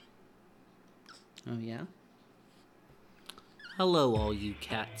Oh, yeah? Hello, all you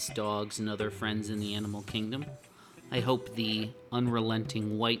cats, dogs, and other friends in the animal kingdom. I hope the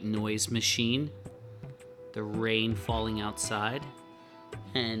unrelenting white noise machine, the rain falling outside,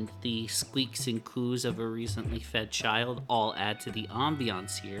 and the squeaks and coos of a recently fed child all add to the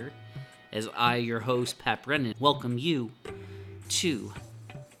ambiance here as I, your host, Pat Brennan, welcome you to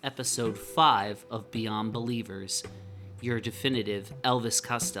episode 5 of Beyond Believers, your definitive Elvis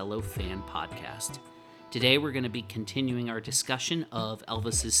Costello fan podcast. Today we're going to be continuing our discussion of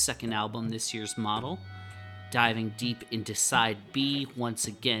Elvis's second album, This Year's Model, diving deep into side B once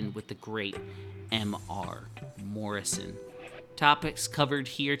again with the great M.R. Morrison. Topics covered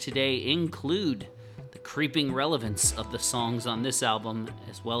here today include the creeping relevance of the songs on this album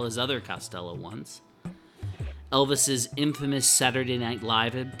as well as other Costello ones, Elvis's infamous Saturday Night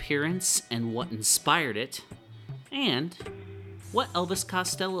Live appearance and what inspired it, and what Elvis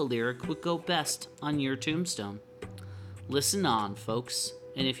Costello lyric would go best on your tombstone. Listen on, folks,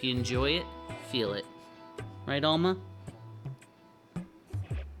 and if you enjoy it, feel it. Right, Alma?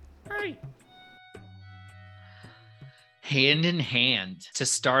 Right. Hand in hand to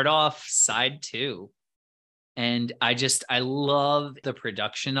start off side 2. And I love the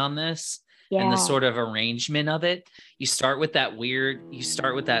production on this. Yeah. And the sort of arrangement of it. You start with that.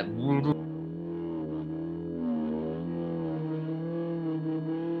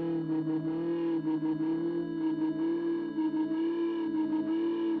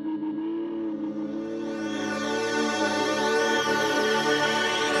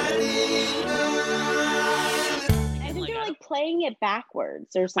 Playing it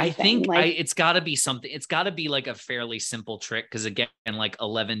backwards or something. I think it's got to be something. It's got to be like a fairly simple trick because again, like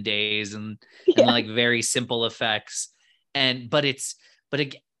 11 days and like very simple effects. I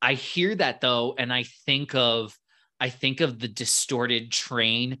hear that though, and I think of the distorted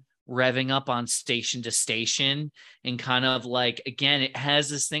train revving up on station to station, and kind of like again, it has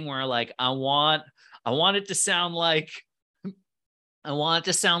this thing where like I want it to sound like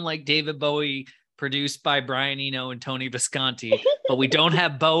David Bowie, produced by Brian Eno and Tony Visconti, but we don't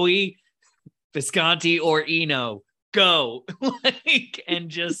have Bowie, Visconti, or Eno. Go. And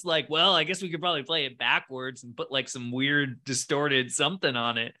just like, well, I guess we could probably play it backwards and put like some weird distorted something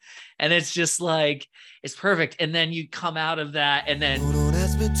on it. And it's just like, it's perfect. And then you come out of that and then... Don't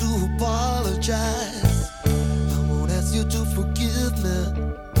ask me to apologize. I won't ask you to forgive me.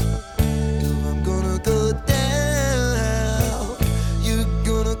 If I'm gonna go down, you're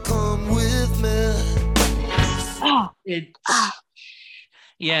gonna come with me.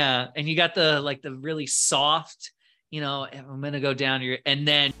 Yeah, and you got the really soft, I'm gonna go down here, and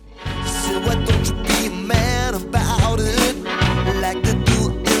then so why don't you be a man about it, like they do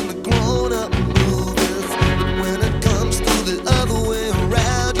in the grown-up movies, but when it comes to the other way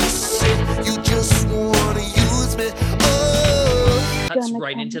around, you say you just wanna use me. Oh, that's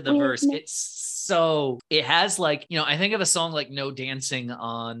right into the verse. It has like, I think of a song like No Dancing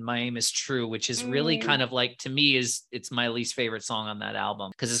on My Aim Is True, which is really kind of like, to me, it's my least favorite song on that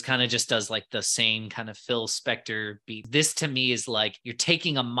album because it kind of just does like the same kind of Phil Spector beat. This to me is like you're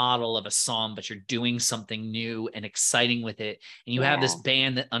taking a model of a song, but you're doing something new and exciting with it. And you have this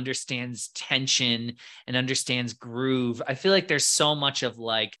band that understands tension and understands groove. I feel like there's so much of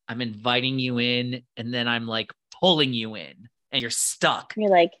like, I'm inviting you in and then I'm like pulling you in. And you're stuck. You're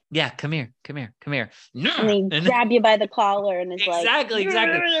like, yeah, come here. No. And they grab you by the collar and it's exactly.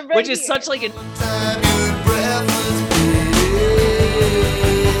 Right Which is here. such like an...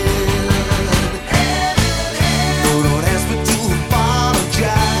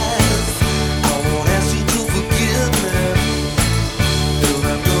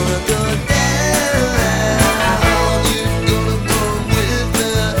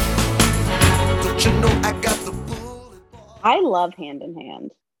 I love Hand in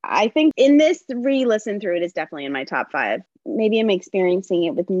Hand. I think in this re-listen through it is definitely in my top 5. Maybe I'm experiencing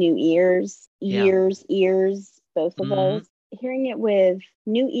it with new ears, both of those. Hearing it with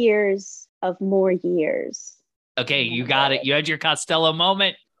new ears of more years. Okay, you got it. You had your Costello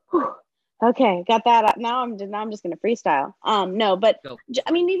moment. Okay, got that up. Now I'm just gonna freestyle. No, but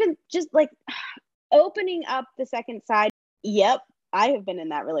I mean, even just like opening up the second side. Yep, I have been in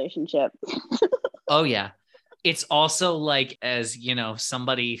that relationship. Oh yeah. It's also like, as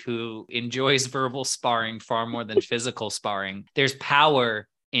somebody who enjoys verbal sparring far more than physical sparring, there's power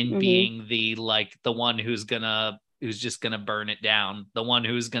in being the one who's just gonna burn it down, the one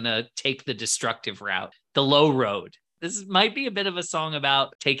who's gonna take the destructive route, the low road. This might be a bit of a song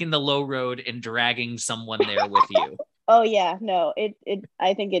about taking the low road and dragging someone there with you. Oh yeah, no,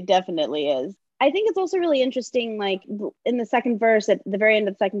 I think it definitely is. I think it's also really interesting, like in the second verse, at the very end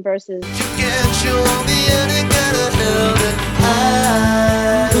of the second verse is,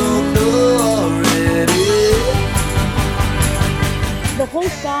 the whole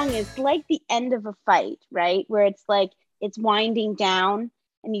song is like the end of a fight, right? Where it's like, it's winding down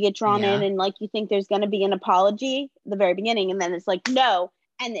and you get drawn in and like you think there's going to be an apology at the very beginning, and then it's like, no,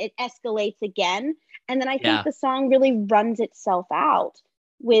 and it escalates again. And then I think the song really runs itself out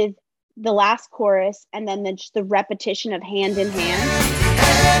with the last chorus and then just the repetition of hand in hand.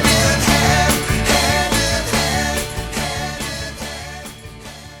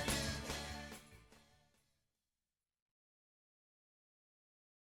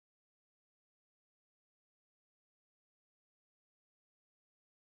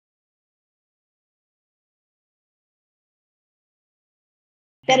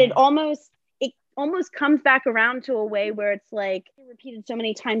 That it almost comes back around to a way where it's like repeated so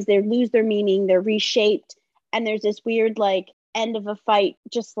many times they lose their meaning, they're reshaped, and there's this weird like end of a fight,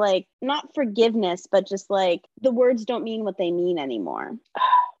 just like not forgiveness, but just like the words don't mean what they mean anymore.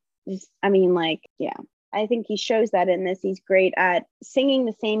 I mean, like, yeah. I think he shows that in this. He's great at singing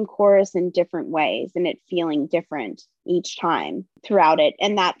the same chorus in different ways and it feeling different each time throughout it.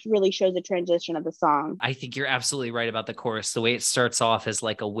 And that really shows the transition of the song. I think you're absolutely right about the chorus. The way it starts off is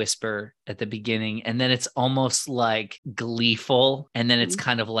like a whisper at the beginning, and then it's almost like gleeful, and then it's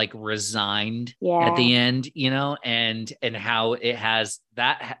kind of like resigned at the end, you know, and how it has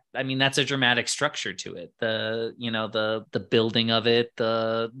that. I mean, that's a dramatic structure to it. The, you know, the building of it,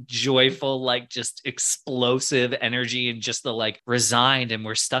 the joyful, like just explosive energy, and just the like resigned and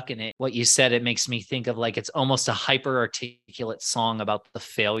we're stuck in it. What you said, it makes me think of like, it's almost a hyper articulate song about the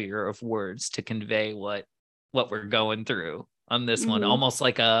failure of words to convey what we're going through on this one. Almost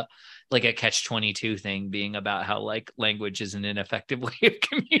like a catch-22 thing, being about how like language is an ineffective way of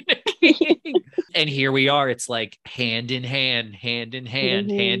communicating. And here we are, it's like hand in hand, hand in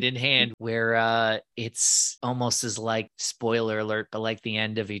hand, hand in hand, where it's almost as like, spoiler alert, but like the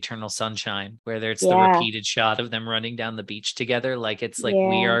end of Eternal Sunshine, where there's the repeated shot of them running down the beach together. Like, it's like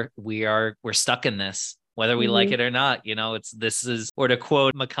we're stuck in this, whether we like it or not. You know, this is, or to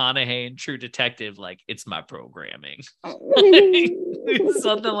quote McConaughey in True Detective, like, it's my programming.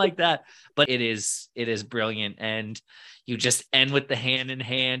 Something like that. But it is brilliant. And you just end with the hand in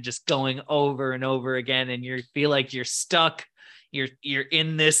hand, just going over and over again, and you feel like you're stuck. You're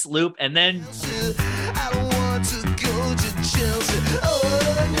in this loop, and then I don't want to go to Chelsea.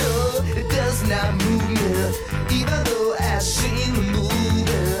 Oh no, it does not move me, even though I seen the movie.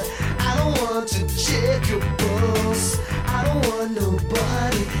 I don't want to check your pulse. I don't want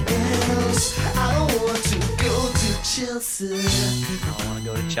nobody else. I don't want to go to Chelsea. I don't want to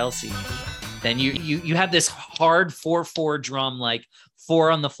go to Chelsea. Then you have this hard 4/4 drum, like 4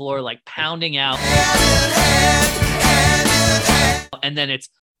 on the floor, like pounding out. And then it's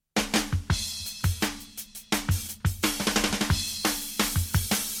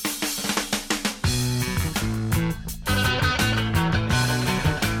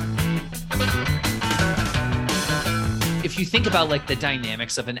if you think about like the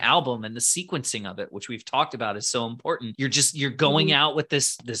dynamics of an album and the sequencing of it, which we've talked about is so important, you're going out with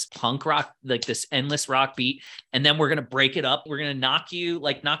this punk rock, like this endless rock beat, and then we're going to break it up. We're going to knock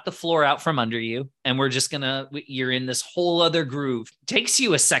the floor out from under you. And we're just you're in this whole other groove. It takes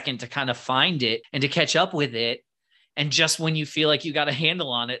you a second to kind of find it and to catch up with it. And just when you feel like you got a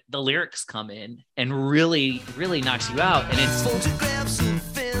handle on it, the lyrics come in and really, really knocks you out. And it's photographs and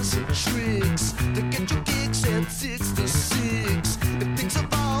fancy tricks to get your kicks at 66. It thinks of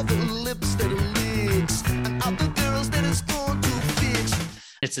all the lips that it licks and all the girls that it's going to fix.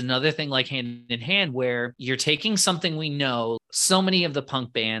 It's another thing like Hand in Hand, where you're taking something we know. So many of the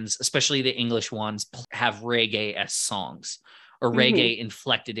punk bands, especially the English ones, have reggae as songs, or reggae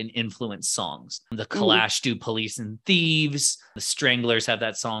inflected and influenced songs. The Clash do Police and Thieves. The Stranglers have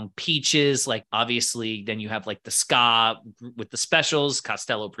that song Peaches. Like, obviously, then you have like the ska with the Specials.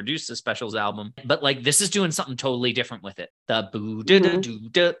 Costello produced the Specials album. But like, this is doing something totally different with it. The boo da da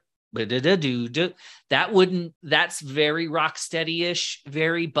doo da. That's very rock steady-ish,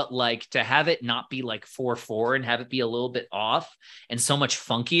 but like, to have it not be like 4/4 and have it be a little bit off and so much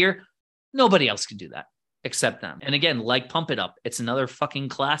funkier, nobody else can do that except them. And again, like Pump It Up, it's another fucking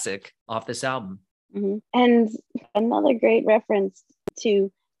classic off this album. And another great reference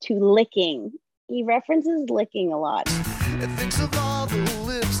to licking. He references licking a lot. It thinks of all the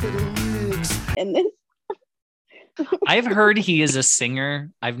lips that it licks. And this I've heard he is a singer.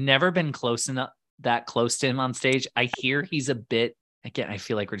 I've never been that close to him on stage. I hear he's a bit, again, I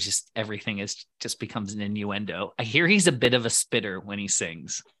feel like everything just becomes an innuendo. I hear he's a bit of a spitter when he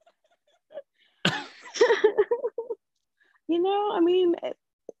sings. I mean, a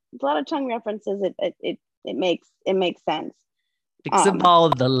lot of tongue references. It makes sense. Fix a ball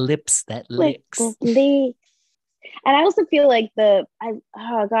of the lips that licks. And I also feel like the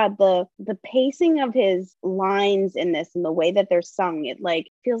pacing of his lines in this and the way that they're sung, it like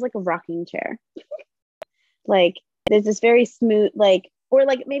feels like a rocking chair. Like there's this very smooth, like, or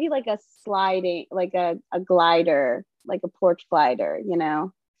like maybe like a sliding, like a glider, like a porch glider,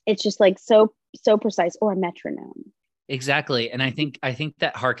 it's just like so precise, or a metronome. Exactly. And I think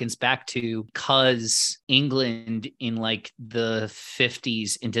that harkens back to, because England in like the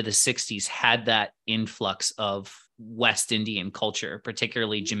 50s into the 60s had that influx of West Indian culture,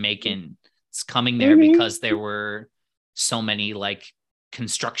 particularly Jamaican. It's coming there because there were so many like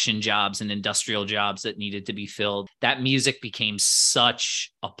construction jobs and industrial jobs that needed to be filled. That music became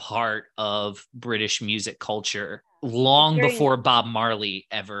such a part of British music culture long before Bob Marley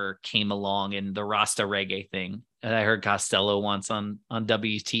ever came along and the Rasta reggae thing. And I heard Costello once on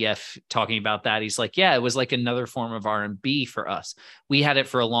WTF talking about that. He's like, yeah, it was like another form of R&B for us. We had it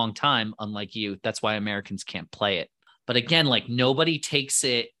for a long time, unlike you. That's why Americans can't play it. But again, like nobody takes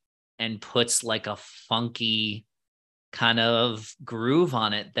it and puts like a funky kind of groove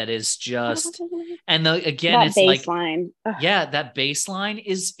on it that is just, and again, that it's bass line. Yeah, that bass line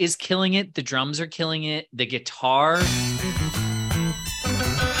is killing it. The drums are killing it. The guitar.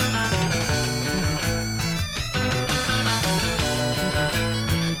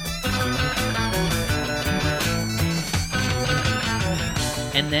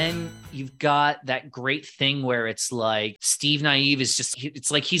 And then you've got that great thing where it's like Steve Naive is just, it's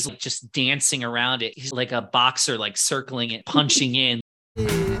like he's just dancing around it. He's like a boxer, like circling it, punching in. All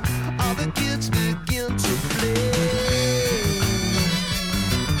the kids begin to play.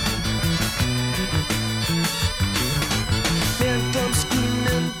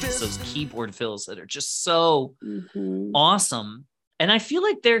 Those keyboard fills that are just so awesome. And I feel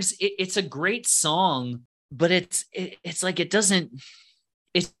like it's a great song, but it's like, it doesn't,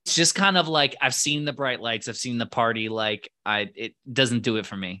 it's just kind of like, I've seen the bright lights, I've seen the party. Like it doesn't do it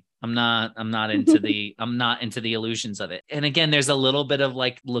for me. I'm not into the illusions of it. And again, there's a little bit of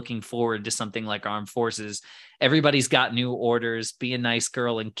like looking forward to something like Armed Forces. Everybody's got new orders. Be a nice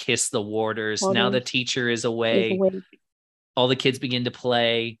girl and kiss the warders. Now the teacher is away. All the kids begin to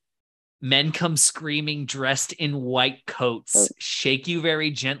play. Men come screaming, dressed in white coats, shake you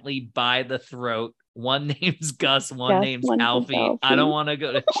very gently by the throat. One name's Gus, one name's Alfie. I don't want to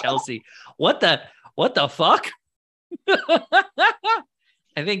go to Chelsea. What the fuck?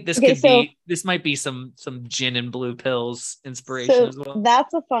 I think this might be some gin and blue pills inspiration as well.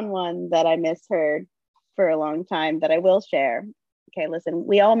 That's a fun one that I misheard for a long time that I will share. Okay, listen,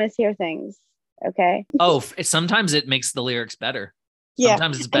 we all mishear things. Okay. Oh, sometimes it makes the lyrics better.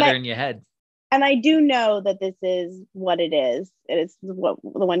 Sometimes it's better in your head. And I do know that this is what it is. It is what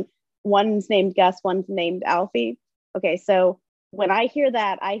the one's named Gus, one's named Alfie. Okay, so when I hear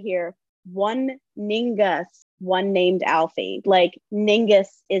that, I hear one Ningus, one named Alfie. Like Ningus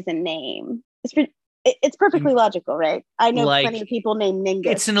is a name. It's perfectly logical, right? I know plenty of people named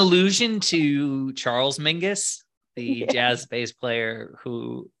Ningus. It's an allusion to Charles Mingus, the jazz bass player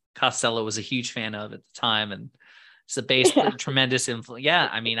who Costello was a huge fan of at the time, and it's a bass tremendous influence. Yeah,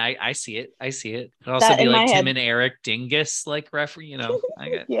 I mean, I see it. It could also be like Tim and Eric Dingus, like referee.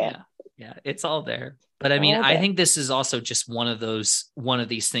 Yeah, it's all there. But I mean, I think this is also just one of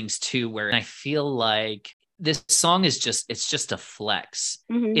these things too, where I feel like this song is just a flex.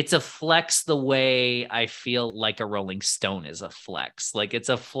 Mm-hmm. It's a flex the way I feel like a Rolling Stone is a flex. Like it's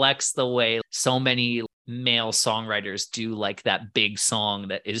a flex the way so many male songwriters do, like that big song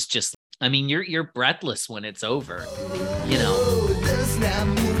that is just, I mean, you're breathless when it's over, you know.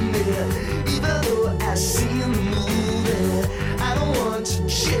 I don't want to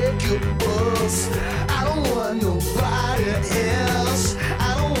check your pulse. I don't want nobody else.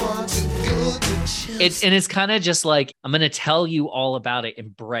 I don't want to go to it's kind of just like, I'm going to tell you all about it in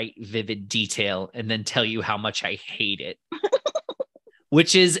bright, vivid detail and then tell you how much I hate it.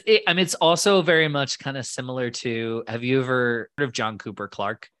 Which is, I mean, it's also very much kind of similar to, have you ever heard of John Cooper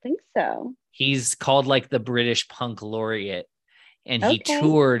Clarke? I think so. He's called like the British punk laureate. And he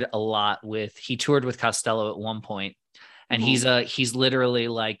toured with Costello at one point. And he's literally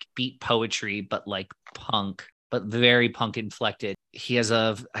like beat poetry, but like punk, but very punk inflected. He has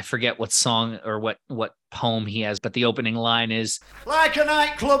I forget what song or what poem he has, but the opening line is, like a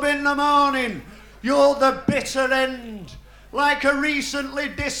nightclub in the morning, you're the bitter end. Like a recently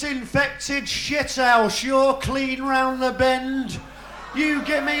disinfected shithouse, you're clean round the bend. You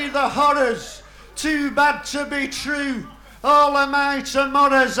give me the horrors, too bad to be true. All of my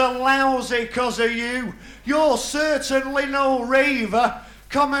tomorrows are lousy 'cause of you. You're certainly no raver,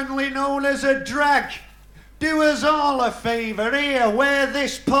 commonly known as a drag. Do us all a favour here, wear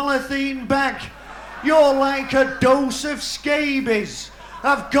this polythene bag. You're like a dose of scabies.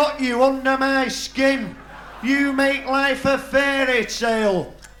 I've got you under my skin. You make life a fairy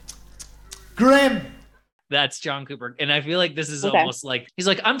tale. Grim. That's John Cooper. And I feel like this is almost like, he's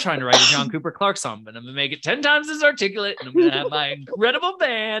like, I'm trying to write a John Cooper Clarke song, but I'm going to make it 10 times as articulate. And I'm going to have my incredible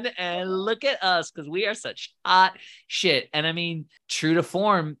band. And look at us, because we are such hot shit. And I mean, true to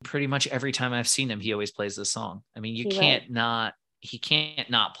form, pretty much every time I've seen him, he always plays this song. I mean, he can't not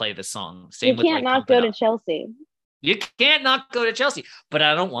play the song. Same you can't not go to Chelsea. You can't not go to Chelsea, but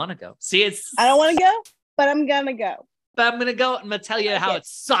I don't want to go. See, I don't want to go, but I'm going to go. But I'm going to go and I'm going to tell you how it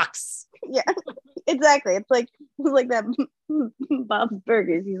sucks. Yeah, exactly. It's like that Bob's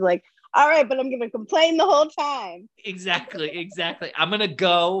Burgers. He's like, all right, but I'm going to complain the whole time. Exactly. I'm going to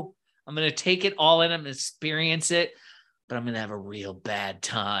go. I'm going to take it all in. I'm going to experience it, but I'm going to have a real bad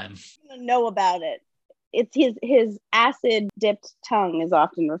time. I'm going to know about it. It's his acid dipped tongue is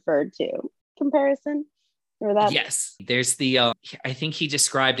often referred to. Comparison? Or that? Yes. There's the, I think he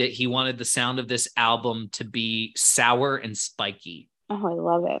described it. He wanted the sound of this album to be sour and spiky. Oh, I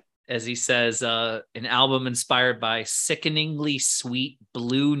love it. As he says, an album inspired by sickeningly sweet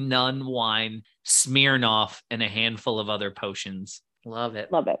blue nun wine, Smirnoff, and a handful of other potions. Love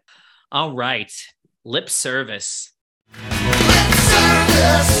it. Love it. All right. Lip Service. Lip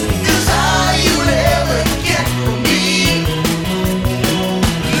service is all you'll ever get from me.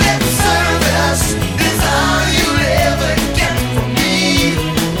 Lip service is all you'll ever get from me.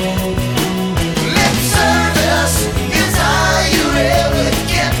 Lip service is all you'll ever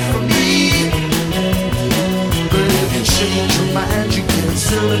get from me. But if you change your mind, you can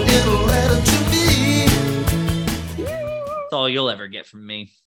send a little letter to me. That's all you'll ever get from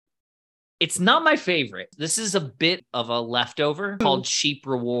me. It's not my favorite. This is a bit of a leftover called Cheap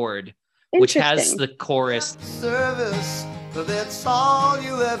Reward, which has the chorus. Service, that's all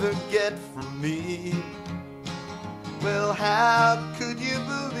you ever get from me. Well, how could you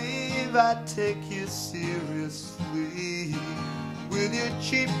believe I'd take you seriously? With your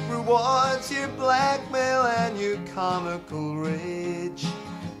cheap rewards, your blackmail, and your comical rage.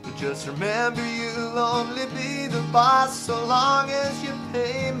 But just remember, you'll only be the boss so long as you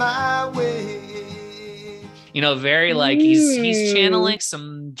pay my wage. You know, very like he's channeling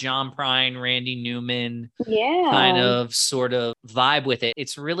some John Prine, Randy Newman kind of sort of vibe with it.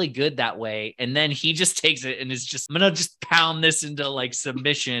 It's really good that way. And then he just takes it and is just, I'm gonna just pound this into like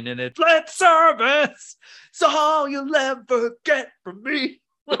submission, and it's lip service. It's all you'll ever get from me.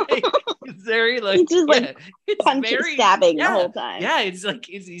 Like, it's very like he's just like stabbing the whole time. Yeah, it's like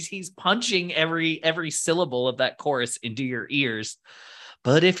he's punching every syllable of that chorus into your ears.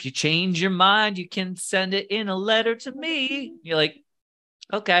 But if you change your mind, you can send it in a letter to me. You're like,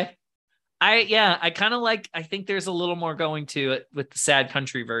 okay. I kind of like, I think there's a little more going to it with the sad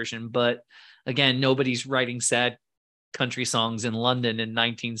country version, but again, nobody's writing sad country songs in London in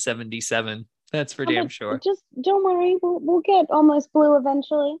 1977. That's for damn sure. Just don't worry. We'll get Almost Blue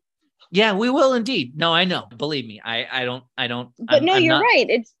eventually. Yeah, we will indeed. No, I know. Believe me. I don't. But you're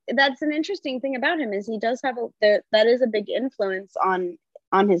right. That's an interesting thing about him is he does have that is a big influence on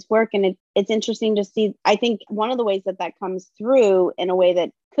his work. And it's interesting to see. I think one of the ways that comes through in a way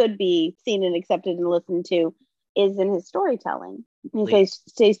that could be seen and accepted and listened to is in his storytelling. He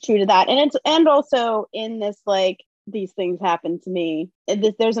stays true to that. And also in this, like, these things happen to me.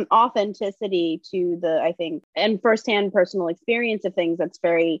 There's an authenticity to I think, and firsthand personal experience of things that's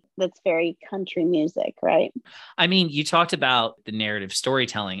very country music, right? I mean, you talked about the narrative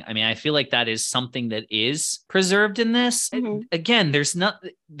storytelling. I mean, I feel like that is something that is preserved in this. Mm-hmm. Again, there's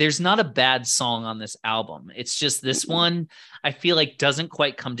not a bad song on this album. It's just this one, I feel like doesn't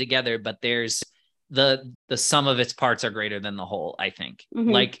quite come together, but there's the sum of its parts are greater than the whole, I think. Mm-hmm.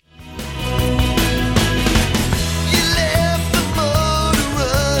 Like,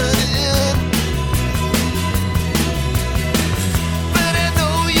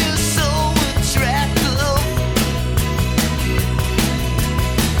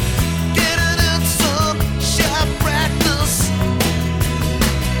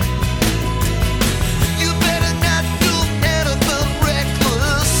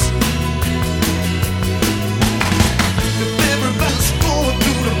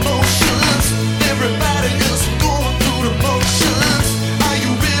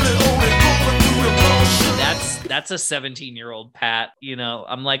 that's a 17-year-old Pat, you know.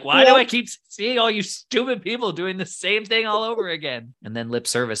 I'm like, why do I keep seeing all you stupid people doing the same thing all over again? And then lip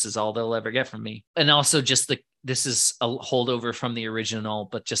service is all they'll ever get from me. And also just this is a holdover from the original,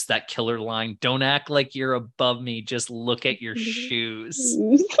 but just that killer line, don't act like you're above me, just look at your shoes.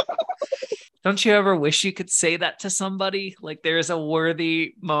 Don't you ever wish you could say that to somebody? Like there's a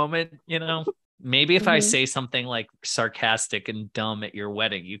worthy moment, you know? Maybe if I say something like sarcastic and dumb at your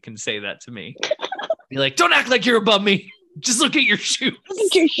wedding, you can say that to me. Be like, don't act like you're above me. Just look at your shoes. Look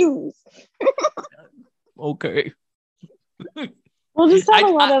at your shoes. Okay. We'll just have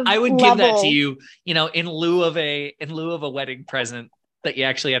a lot of I would level. give that to you, you know, in lieu of a wedding present that you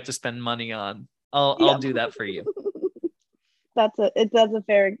actually have to spend money on. I'll do that for you. That's a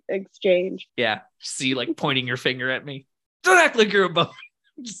fair exchange. Yeah. See, like pointing your finger at me. Don't act like you're above me.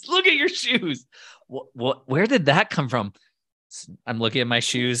 Just look at your shoes. What? Where did that come from? I'm looking at my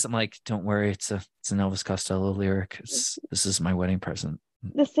shoes. I'm like, don't worry. It's an Elvis Costello lyric. This is my wedding present.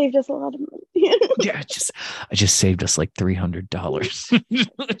 This saved us a lot of money. Yeah, I just saved us like $300.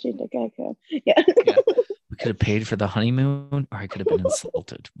 Yeah. We could have paid for the honeymoon, or I could have been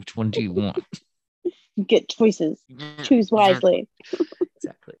insulted. Which one do you want? Good choices. Choose wisely.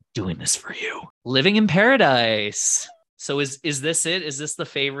 Exactly. Doing this for you. Living in Paradise. So is this it? Is this the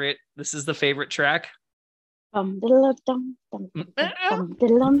favorite? This is the favorite track? I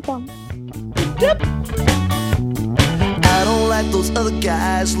don't like those other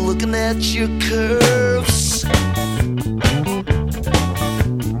guys looking at your curves.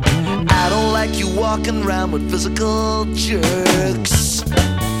 I don't like you walking around with physical jerks.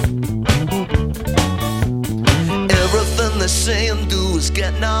 Everything they say and do is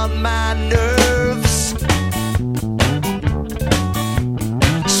getting on my nerves.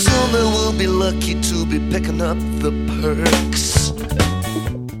 Soon they will be lucky to be picking up the perks.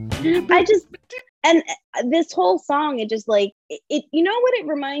 And this whole song, it just like it. You know what it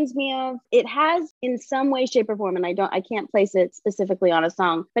reminds me of? It has, in some way, shape, or form, and I can't place it specifically on a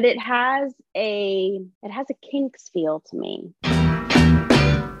song, but it has a Kinks feel to me.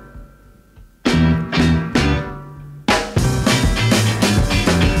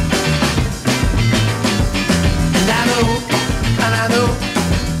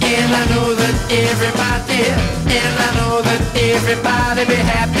 And I know that everybody be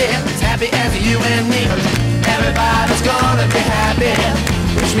happy, as happy as you and me. Everybody's gonna be happy,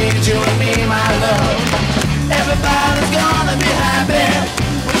 which means you and me, my love. Everybody's gonna be happy,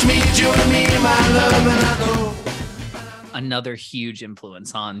 which means you and me, my love. And I know. Another huge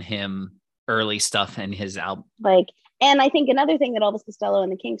influence on him, early stuff in his album. And I think another thing that Elvis Costello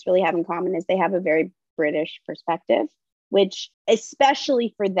and the Kinks really have in common is they have a very British perspective, which,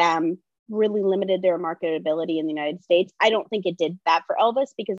 especially for them, really limited their marketability in the United States. I don't think it did that for Elvis,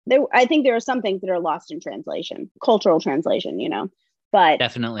 because I think there are some things that are lost in translation, cultural translation, you know. But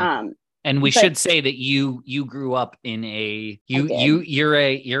definitely. And we should say that you grew up in you're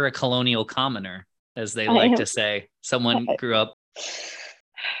a colonial commoner, as they like to say. Someone grew up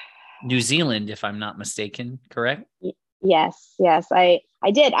New Zealand, if I'm not mistaken, correct? Yes, I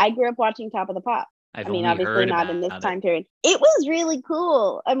did. I grew up watching Top of the Pops. Obviously not in this time period. It was really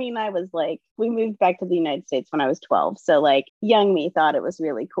cool. I mean, I was like, we moved back to the United States when I was 12. So like young me thought it was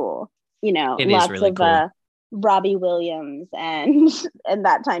really cool. You know, lots of cool. Robbie Williams and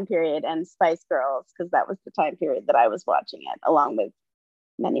that time period, and Spice Girls, because that was the time period that I was watching it, along with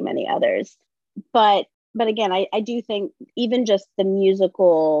many, many others. But again, I do think even just the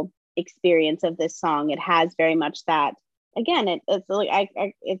musical experience of this song, it has very much that. Again, it's like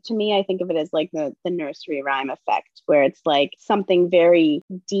to me, I think of it as like the nursery rhyme effect, where it's like something very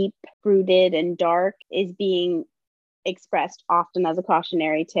deep rooted and dark is being expressed often as a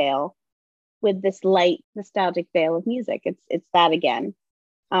cautionary tale with this light nostalgic veil of music. It's that again,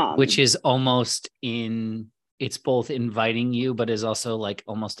 which is almost it's both inviting you, but is also like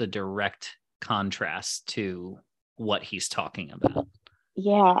almost a direct contrast to what he's talking about.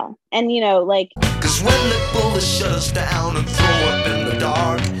 Yeah. And, you know, like, cause when they pull the shutters down and throw up in the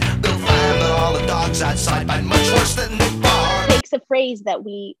dark, they'll find that all the dogs outside bite much worse than they bark. Takes a phrase that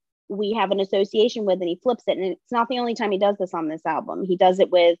we have an association with, and he flips it. And it's not the only time he does this on this album. He does it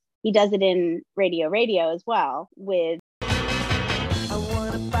in Radio as well with I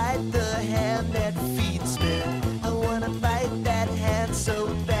wanna bite the hand that feeds me. I wanna bite that hand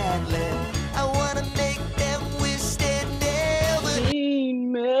so badly. I wanna make them wish they never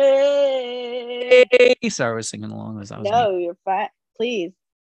seen me. Sorry, I was singing along as I was. No, you're fine. Please.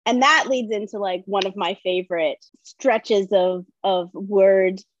 And that leads into like one of my favorite stretches of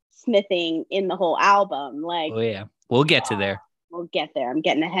word smithing in the whole album. Like, oh yeah, we'll get to there. We'll get there. I'm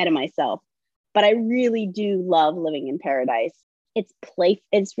getting ahead of myself. But I really do love Living in Paradise. It's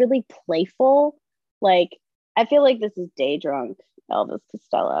really playful. Like, I feel like this is day drunk Elvis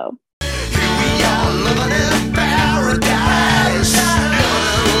Costello. Here we are living in paradise.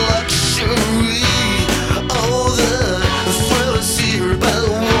 Luxury. Oh, the thrill is here, but it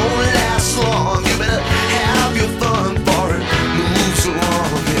won't last long. You better have your fun for it moves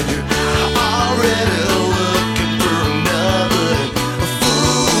along. And you're already looking for another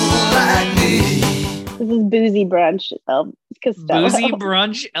fool like me. This is Boozy Brunch, Elvis Costello. Boozy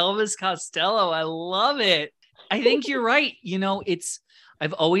Brunch, Elvis Costello. I love it. I think you're right. You know,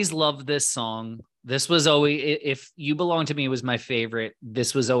 I've always loved this song. This was always, if You Belong to Me was my favorite,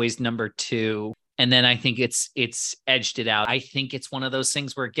 this was always number 2. And then I think it's edged it out. I think it's one of those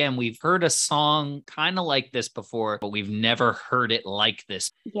things where, again, we've heard a song kind of like this before, but we've never heard it like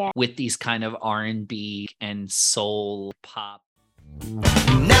this. Yeah. With these kind of R&B and soul pop.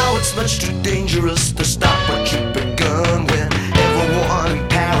 Now it's much too dangerous to stop what you've begun. When everyone in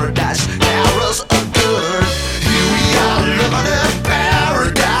paradise carries a gun. Here we are living in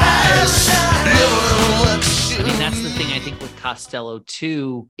paradise. Living in luxury. And that's the thing I think with Costello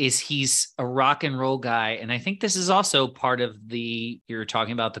too, is he's a rock and roll guy. And I think this is also part of you're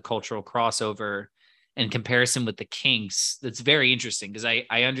talking about the cultural crossover and comparison with the Kinks. That's very interesting because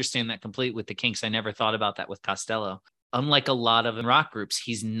I understand that completely with the Kinks. I never thought about that with Costello. Unlike a lot of rock groups,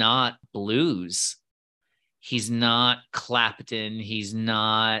 he's not blues. He's not Clapton. He's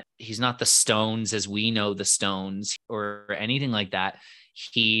not the Stones as we know the Stones or anything like that.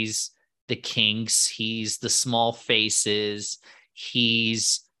 He's the Kinks. He's the Small Faces.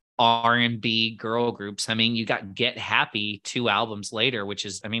 He's R&B girl groups. I mean, you got Get Happy 2 albums later, which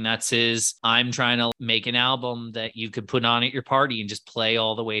is, I mean, that's his, I'm trying to make an album that you could put on at your party and just play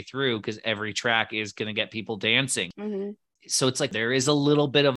all the way through because every track is going to get people dancing. Mm-hmm. So it's like there is a little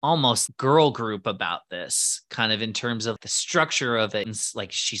bit of almost girl group about this kind of in terms of the structure of it. And it's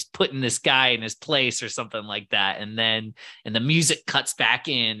like she's putting this guy in his place or something like that. And the music cuts back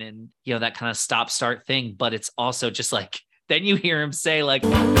in and, you know, that kind of stop start thing. But it's also just like, then you hear him say like, I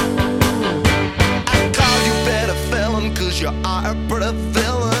call you better felon cause you are a pretty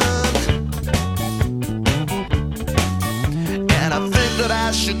villain. And I think that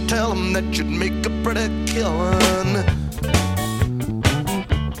I should tell him that you'd make a pretty killing.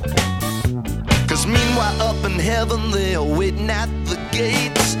 Cause meanwhile up in heaven they are waiting at the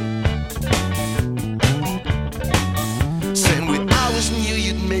gates, saying we always knew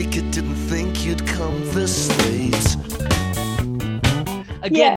you'd make it, didn't think you'd come this late.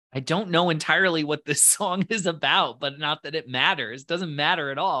 again, Yeah. I don't know entirely what this song is about, but not that it matters. It doesn't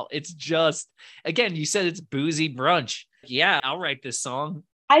matter at all. It's just, again, you said it's Boozy Brunch. Yeah, I'll write this song.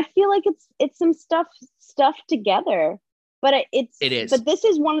 I feel like it's some stuff together, but It is. But this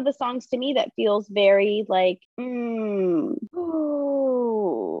is one of the songs to me that feels very like, ooh.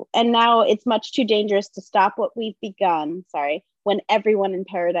 And now it's much too dangerous to stop what we've begun. Sorry, when everyone in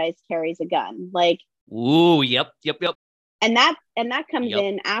paradise carries a gun, like. Ooh, yep. And that comes Yep.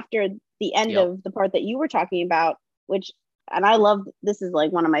 in after the end Yep. of the part that you were talking about, which, and I love, this is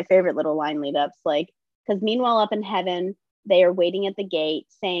like one of my favorite little line lead ups, like, because meanwhile up in heaven, they are waiting at the gate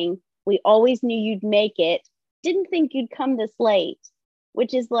saying, we always knew you'd make it. Didn't think you'd come this late,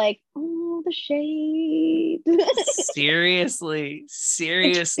 which is like, oh, the shade. Seriously.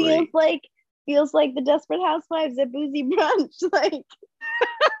 It feels like the Desperate Housewives at Boozy Brunch. Like,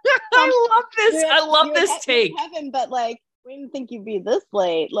 I love this. I love this take. Heaven, but like, we didn't think you'd be this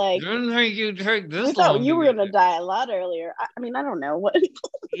late. Like, Didn't think you'd take this we thought long you to were get gonna die a lot earlier. I mean, I don't know what.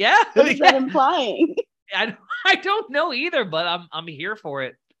 Yeah. What is that implying? I don't know either, but I'm here for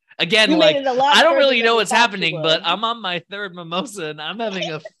it. Again, You like, made it a lot I don't further really than know we what's thought you happening, would. but I'm on my third mimosa and I'm having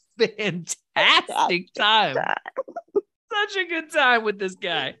a fantastic time. Such a good time with this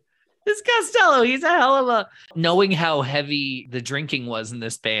guy. This Costello, he's a hell of a, knowing how heavy the drinking was in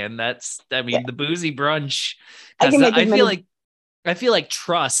this band. The Boozy Brunch. I can make as I many- feel like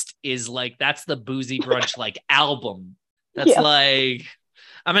Trust is like, that's the Boozy Brunch like album. That's Yeah. like,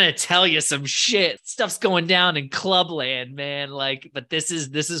 I'm gonna tell you some shit. Stuff's going down in Clubland, man. Like, but this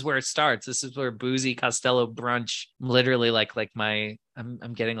is where it starts. This is where Boozy Costello Brunch, literally like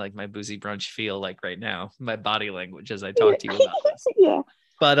I'm getting like my Boozy Brunch feel like right now, my body language as I talk to you about this. Yeah.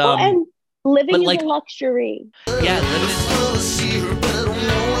 But Well, and living but is like- a luxury. yeah, living in- Full of seer, but it won't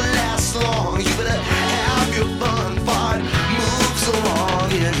last long. You better have your fun part moves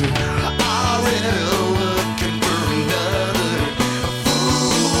along, and you're already looking for another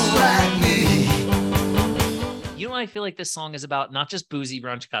fool like me. you know what I feel like this song is about? Not just Boozy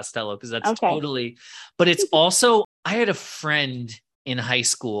Brunch Costello, because that's Okay. totally, but it's also, I had a friend in high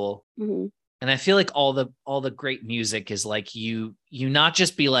school. Mhm. And I feel like all the great music is like you not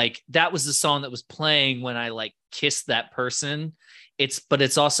just be like, that was the song that was playing when I like kissed that person. But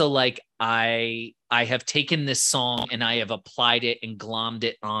it's also like I I have taken this song and I have applied it and glommed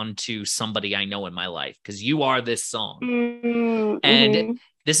it onto somebody I know in my life, because you are this song. Mm-hmm. And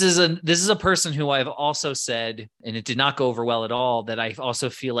this is a person who I've also said, and it did not go over well at all, that I also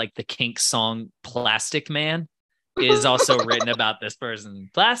feel like the Kinks song Plastic Man is also written about this person.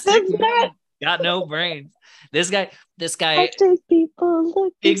 Plastic Man got no brains. This guy People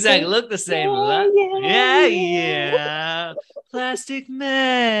look exactly look the same. Yeah. Plastic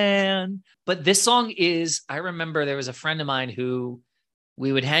Man. But this song is, I remember there was a friend of mine who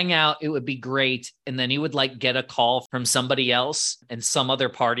we would hang out, it would be great, and then he would like get a call from somebody else and some other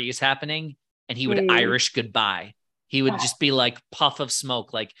party is happening, and he would Irish goodbye. He would just be like puff of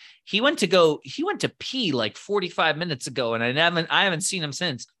smoke. Like he went to pee like 45 minutes ago, and I haven't seen him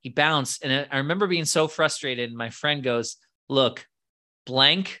since. He bounced, and I remember being so frustrated. And my friend goes, "Look,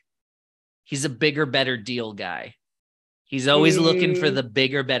 blank, he's a bigger, better deal guy. He's always looking for the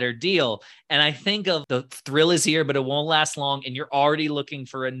bigger, better deal." And I think of the thrill is here, but it won't last long. And you're already looking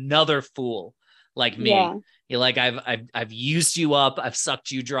for another fool like me. Yeah. You're like, I've used you up. I've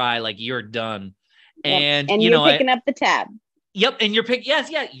sucked you dry. Like you're done. Yep. And you're picking up the tab. Yep. And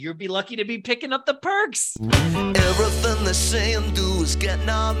you'd be lucky to be picking up the perks. Everything they say and do is getting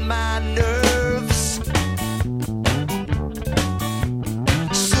on my nerves.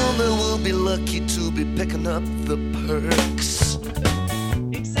 Soon they will be lucky to be picking up the perks.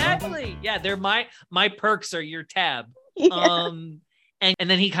 Exactly. Yeah, they're my perks are your tab. Yeah. And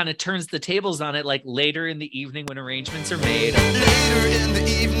then he kind of turns the tables on it, like later in the evening when arrangements are made. Later in the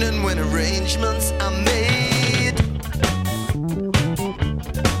evening when arrangements are made,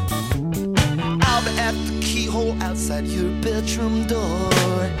 I'll be at the keyhole outside your bedroom door.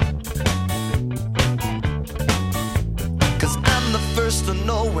 'Cause I'm the first to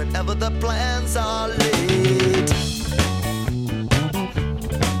know whenever the plans are laid.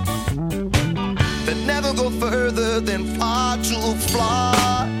 They never go further than far too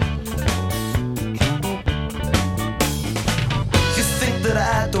far. You think that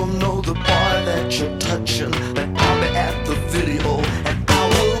I don't know the boy that you're touching, but I'll be at the video and I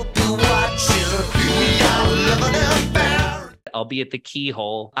will be watching. Here we are living in Paris. I'll be at the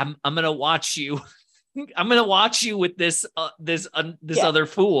keyhole. I'm gonna watch you. I'm gonna watch you with this other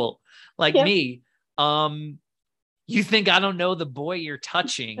fool like me. You think I don't know the boy you're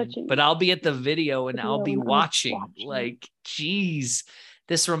touching, but I'll be at the video and I'll be watching. Like, geez,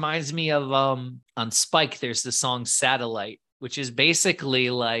 this reminds me of on Spike. There's the song Satellite, which is basically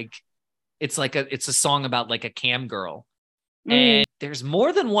like it's a song about like a cam girl. And there's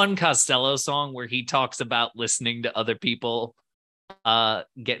more than one Costello song where he talks about listening to other people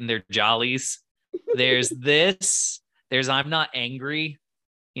getting their jollies. There's I'm Not Angry.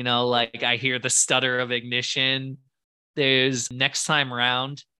 You know, like I hear the stutter of ignition. There's Next Time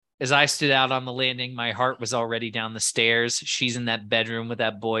Round. As I stood out on the landing, my heart was already down the stairs. She's in that bedroom with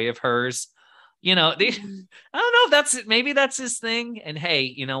that boy of hers. You know, I don't know if maybe that's his thing. And hey,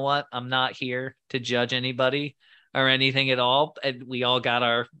 you know what? I'm not here to judge anybody or anything at all. And we all got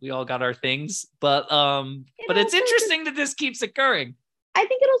our things. But it's interesting that this keeps occurring. I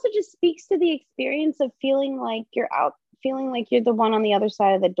think it also just speaks to the experience of feeling like you're out, feeling like you're the one on the other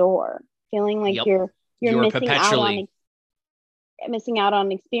side of the door, feeling like you're missing out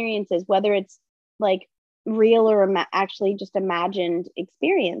on experiences, whether it's like real or actually just imagined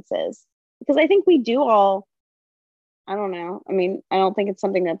experiences. Because I think we do all, I don't know. I mean, I don't think it's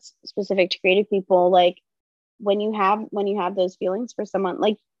something that's specific to creative people. Like when you have those feelings for someone,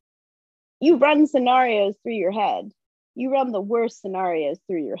 like you run scenarios through your head. You run the worst scenarios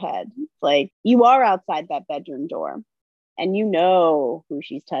through your head. Like you are outside that bedroom door and you know who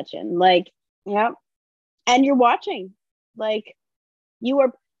she's touching. Like, yeah. And you're watching. Like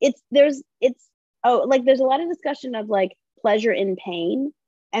there's a lot of discussion of like pleasure in pain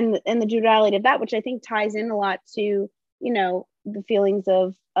and the duality of that, which I think ties in a lot to, you know, the feelings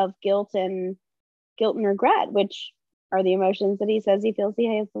of guilt and regret, which are the emotions that he says he feels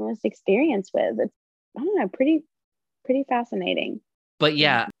he has the most experience with. It's, I don't know, pretty fascinating. But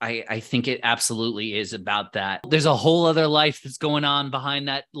yeah, I think it absolutely is about that. There's a whole other life that's going on behind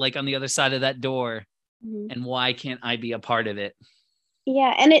that, like on the other side of that door. And why can't I be a part of it?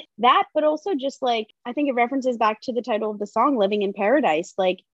 Yeah. And but also just like, I think it references back to the title of the song, Living in Paradise,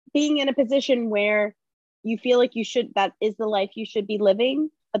 like being in a position where you feel like that is the life you should be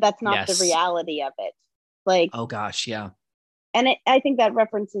living, but that's not the reality of it. Like, oh gosh. Yeah. And I think that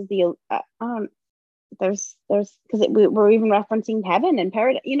references the, there's because we're even referencing heaven and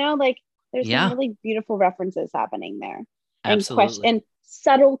paradise, you know, like there's some really beautiful references happening there. Absolutely. And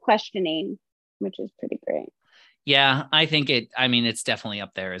subtle questioning, which is pretty great. Yeah, I think it's definitely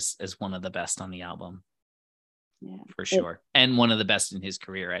up there as one of the best on the album. Yeah, for sure. And one of the best in his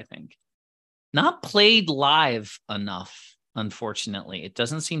career, I think. Not played live enough, unfortunately. It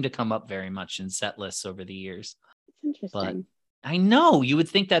doesn't seem to come up very much in set lists over the years. It's interesting. But I know you would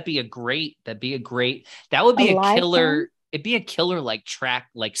think that would be a great, that would be a killer. Song? It'd be a killer like track,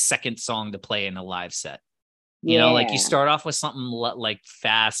 like second song to play in a live set. You know, like you start off with something like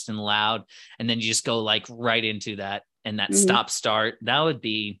fast and loud, and then you just go like right into that and that stop start. That would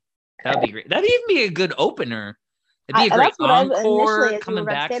be great. That'd even be a good opener. It'd be a great encore coming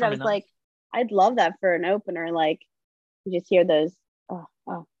back from. I was like, I'd love that for an opener. Like you just hear those.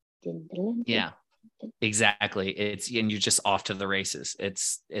 Yeah, exactly. And you're just off to the races.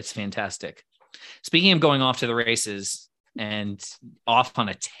 It's fantastic. Speaking of going off to the races and off on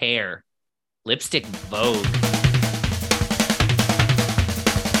a tear, Lipstick Vogue.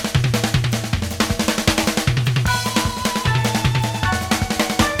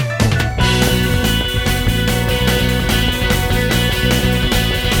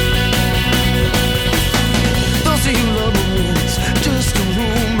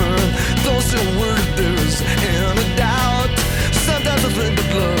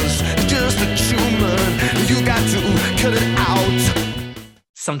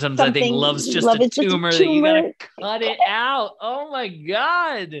 Sometimes I think love's just a tumor that you gotta cut it out. Oh my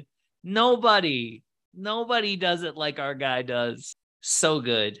God. Nobody does it like our guy does. So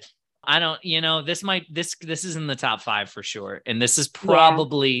good. I don't, this is in the top 5 for sure. And this is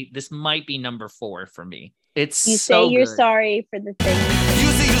probably, this might be number 4 for me. It's you so say you're good. Sorry for the things. You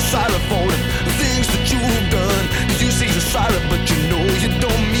say you're sorry for the things that you've done. You say you're sorry, but you know you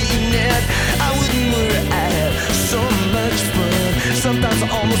don't mean it. I wouldn't worry, I had so much fun. Sometimes I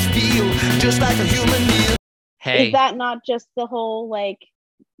almost feel just like a human being. Hey. Is that not just the whole, like,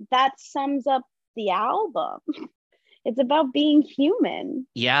 that sums up the album? It's about being human.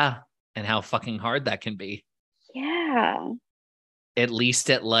 Yeah. And how fucking hard that can be. Yeah. At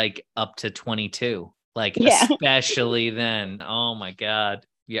least at like up to 22. Like, especially then. Oh my God.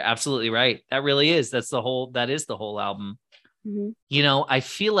 You're absolutely right. That really is. That is the whole album. Mm-hmm. I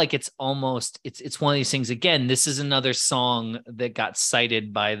feel like it's almost, it's one of these things. Again, this is another song that got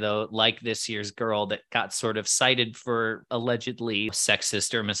cited by This Year's Girl, that got sort of cited for allegedly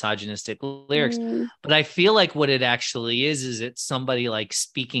sexist or misogynistic lyrics. But I feel like what it actually is it's somebody like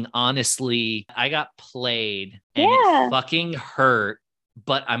speaking honestly. I got played and it fucking hurt.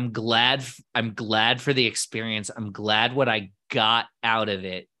 But I'm glad for the experience. I'm glad what I got out of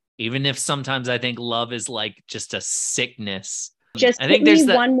it. Even if sometimes I think love is like just a sickness. Just hit me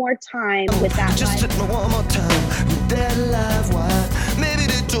one more time with that. Just hit me one more time with that live wire. Maybe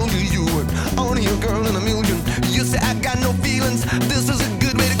they told you were only a girl in a million. You say I got no feelings. This is a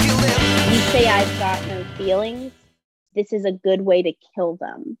good way to kill them. You say I've got no feelings. This is a good way to kill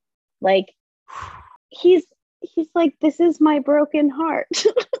them. Like he's like, this is my broken heart.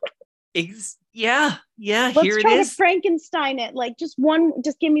 Yeah. Let's here it try is. To Frankenstein it. Like just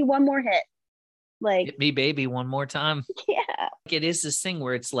give me one more hit. Like hit me, baby, one more time. Yeah. It is this thing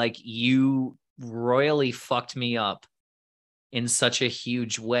where it's like you royally fucked me up in such a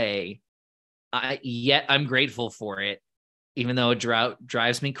huge way. Yet I'm grateful for it, even though it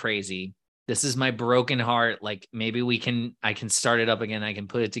drives me crazy. This is my broken heart. Like maybe I can start it up again. I can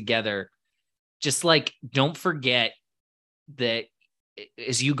put it together. Just like, don't forget that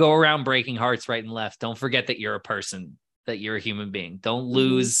as you go around breaking hearts right and left, don't forget that you're a person, that you're a human being. Don't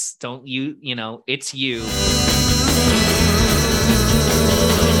lose. Don't it's you.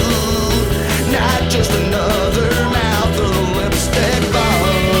 Not just another mouth of lipstick bomb.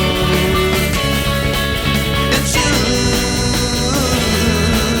 It's you.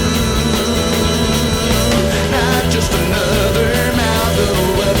 Not just another mouth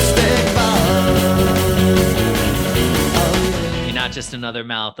of lipstick bomb. Not just another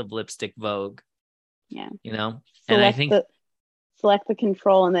mouth of Lipstick Vogue. Yeah. And I think select the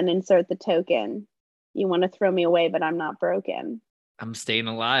control and then insert the token. You want to throw me away, but I'm not broken. I'm staying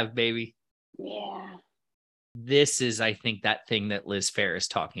alive, baby. Yeah. This is, I think, that thing that Liz Phair is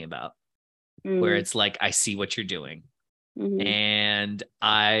talking about, where it's like, I see what you're doing. And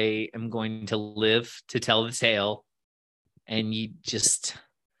I am going to live to tell the tale. And you just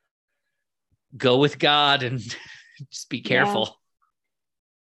go with God and just be careful. Yeah.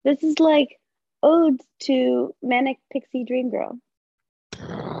 This is like ode to Manic Pixie Dream Girl.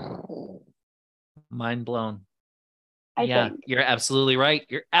 Mind blown. I think. You're absolutely right.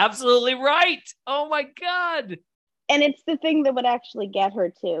 You're absolutely right. Oh my God. And it's the thing that would actually get her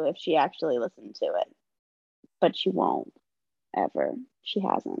too if she actually listened to it. But she won't ever. She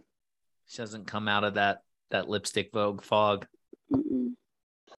hasn't. She doesn't come out of that that Lipstick Vogue fog. Mm-mm.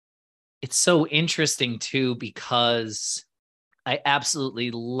 It's so interesting too, because I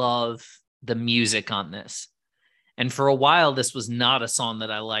absolutely love the music on this. And for a while, this was not a song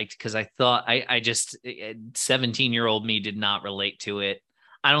that I liked because I thought I just 17-year-old me did not relate to it.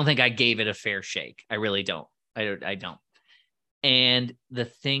 I don't think I gave it a fair shake. I really don't. I don't. And the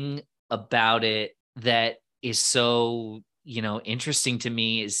thing about it that is so, interesting to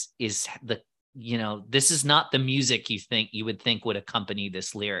me is the, this is not the music you would think would accompany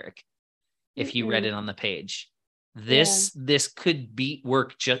this lyric if you read it on the page. This could be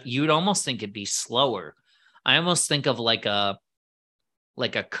work. You'd almost think it'd be slower. I almost think of like a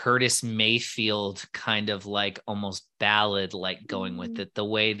Curtis Mayfield kind of like almost ballad, like going with it. The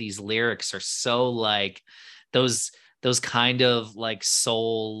way these lyrics are so like those kind of like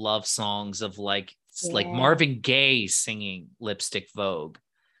soul love songs of like Marvin Gaye singing Lipstick Vogue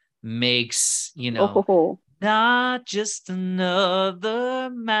makes, not just another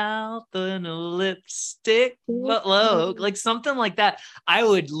mouth and a lipstick Vogue, like something like that. I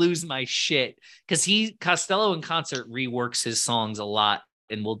would lose my shit because Costello in concert reworks his songs a lot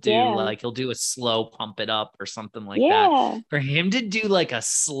and will do he'll do a slow pump it up or something like that. For him to do like a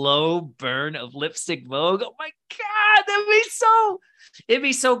slow burn of Lipstick Vogue, oh my God, it'd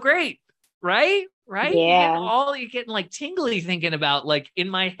be so great, right? Yeah. You're getting like tingly thinking about like in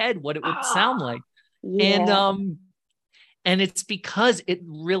my head what it would sound like. Yeah. And it's because it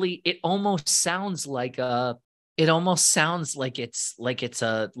almost sounds like it's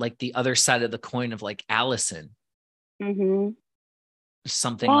like the other side of the coin of like Allison. Mm-hmm.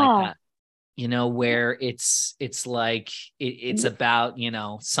 Something like that, where it's like it's about,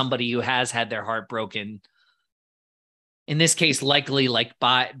 somebody who has had their heart broken, in this case likely like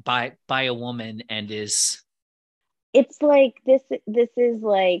by a woman, and is it's like this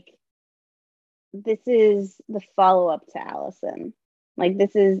is the follow-up to Allison. Like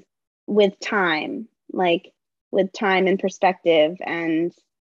this is with time and perspective and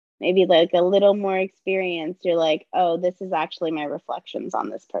maybe like a little more experience. You're like, oh, this is actually my reflections on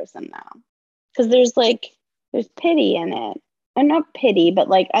this person now. Because there's pity in it. And not pity, but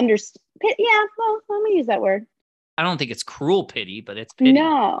like well, let me use that word. I don't think it's cruel pity, but it's pity.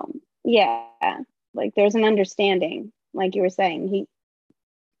 No. Yeah. Like there's an understanding. Like you were saying, he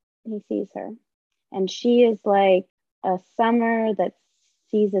sees her. And she is like a summer that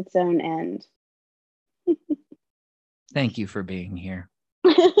sees its own end. Thank you for being here.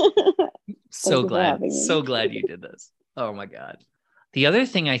 So glad you did this. Oh my God. The other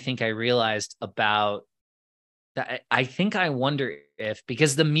thing I think I realized about that, I wonder if,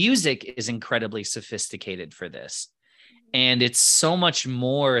 because the music is incredibly sophisticated for this, and it's so much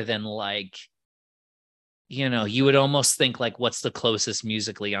more than like, you would almost think like, what's the closest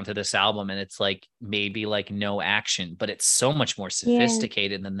musically onto this album? And it's like, maybe like No Action, but it's so much more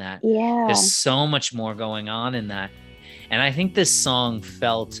sophisticated than that. Yeah. There's so much more going on in that. And I think this song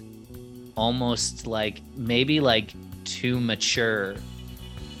felt almost like maybe like too mature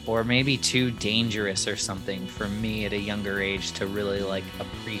or maybe too dangerous or something for me at a younger age to really like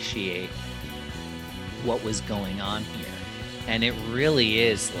appreciate what was going on here. And it really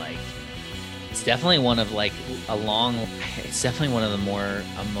is like, it's definitely one of like it's definitely one of the more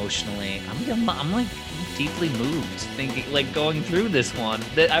emotionally, I'm like deeply moved thinking, like going through this one,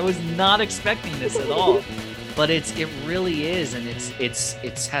 that I was not expecting this at all. But it really is, and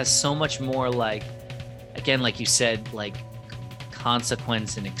it has so much more like, again, like you said, like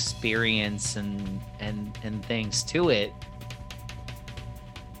consequence and experience and things to it.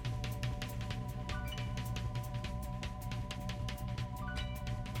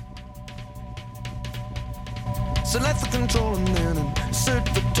 Select for control and then search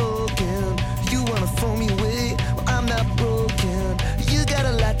for token. You wanna throw me away? Well, I'm not broken. You got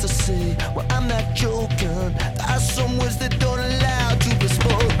a lot to say. Well, I'm not joking. There are some words that don't allow to be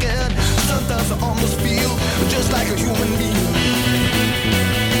spoken. Sometimes I almost feel just like a human being.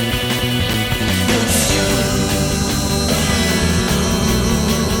 It's you,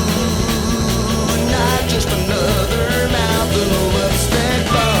 not just another mouth in a lipstick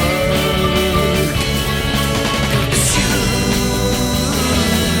bar.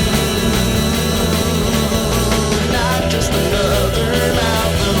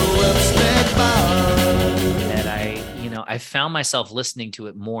 I found myself listening to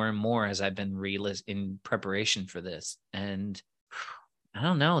it more and more as I've been in preparation for this. And I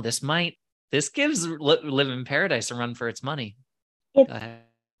don't know, this gives Live in Paradise a run for its money.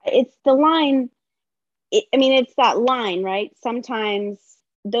 It's the line. It's that line, right? Sometimes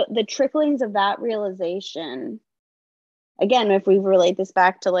the tricklings of that realization, again, if we relate this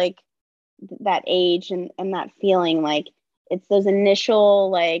back to like that age and that feeling. Like it's those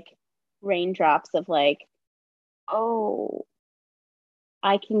initial like raindrops of like, oh,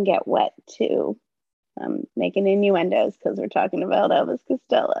 I can get wet too. I'm making innuendos because we're talking about Elvis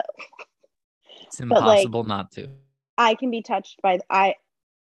Costello. It's But like, impossible not to. I can be touched by I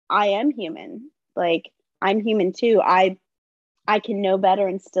am human. Like I'm human too. I can know better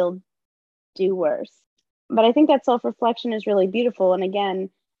and still do worse. But I think that self-reflection is really beautiful. And again,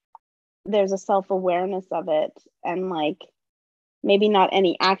 there's a self-awareness of it, and like maybe not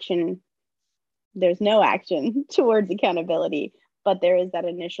any action, there's no action towards accountability, but there is that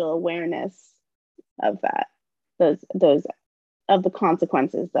initial awareness of that, those of the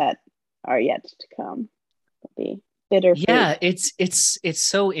consequences that are yet to come. It'll be bitter. Yeah, it's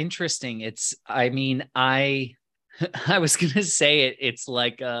so interesting. I I was gonna say it's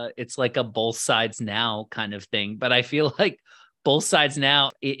like a both sides now kind of thing, but I feel like both sides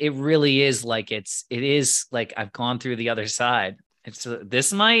now, it really is like it is like I've gone through the other side. It's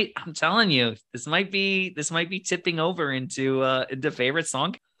I'm telling you, this might be tipping over into favorite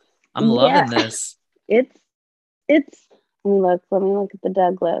song. I'm loving this. It's let me look at the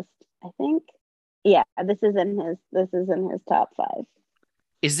Doug list. I think this is in his top 5.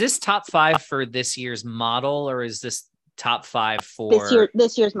 Is this top 5 for this year's model, or is this top 5 for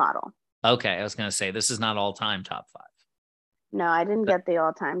this year's model? Okay, I was gonna say this is not all-time top 5. No, I didn't get the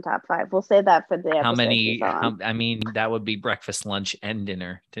all-time top 5. We'll say that for the episode. How many? I mean, that would be breakfast, lunch, and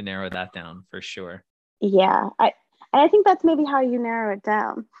dinner to narrow that down for sure. Yeah, I think that's maybe how you narrow it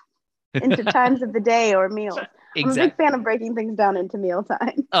down into times of the day or meals. Exactly. I'm a big fan of breaking things down into meal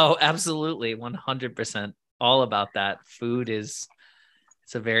time. Oh, absolutely, 100%. All about that. Food it's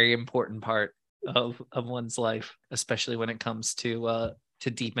a very important part of one's life, especially when it comes to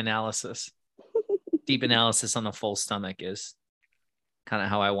deep analysis. Deep analysis on a full stomach is kind of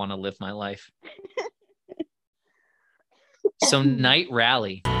how I want to live my life. So Night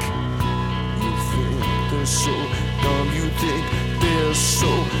Rally. You think they're so dumb, you think they're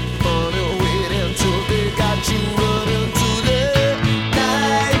so funny, wait until they got you running to the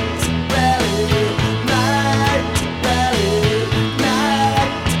night rally.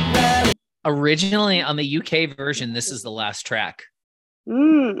 Originally on the UK version, this is the last track.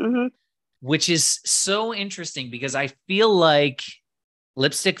 Mm-hmm. Which is so interesting because I feel like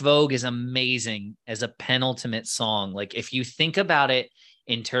Lipstick Vogue is amazing as a penultimate song. Like if you think about it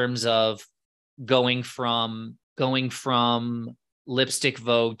in terms of going from Lipstick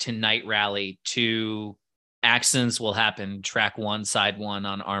Vogue to Night Rally to Accidents Will Happen, track 1, side 1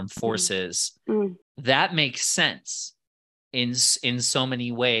 on Armed Forces, that makes sense in so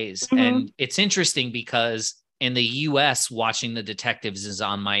many ways. And it's interesting because in the US, Watching the Detectives is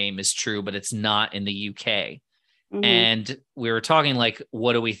on My Aim Is True, but it's not in the UK. And we were talking like,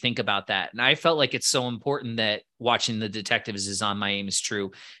 what do we think about that? And I felt like it's so important that Watching the Detectives is on My Aim Is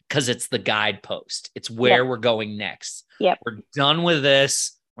True because it's the guidepost. It's where we're going next. Yep. We're done with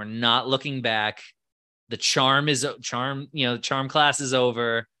this. We're not looking back. The charm class is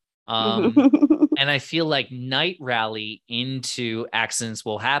over. And I feel like Night Rally into Accidents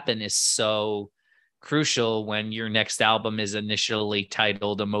Will Happen is so crucial when your next album is initially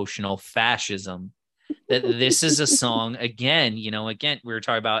titled Emotional Fascism. That this is a song, again, we were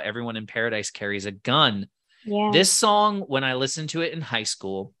talking about Everyone in Paradise Carries a Gun. Yeah. This song, when I listened to it in high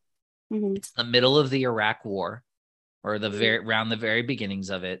school, it's the middle of the Iraq War, or around the very beginnings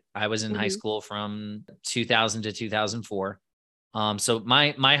of it. I was in high school from 2000 to 2004. So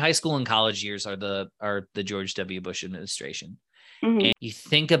my high school and college years are the George W. Bush administration. And you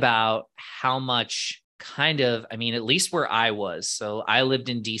think about how much at least where I was. So I lived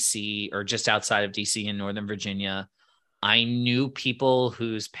in DC, or just outside of DC in Northern Virginia. I knew people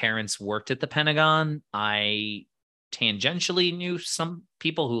whose parents worked at the Pentagon. I tangentially knew some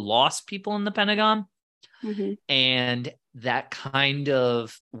people who lost people in the Pentagon. And that kind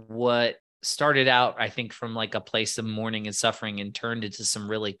of what started out, I think, from like a place of mourning and suffering and turned into some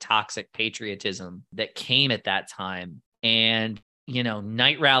really toxic patriotism that came at that time. And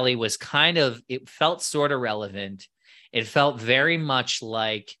Night Rally was it felt sort of relevant. It felt very much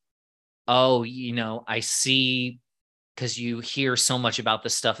like, I see, because you hear so much about the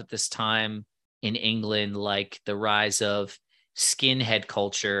stuff at this time in England, like the rise of skinhead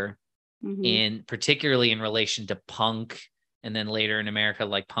culture, particularly in relation to punk, and then later in America,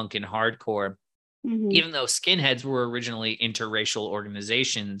 like punk and hardcore, even though skinheads were originally interracial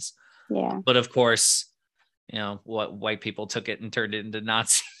organizations. Yeah. But of course, what white people took it and turned it into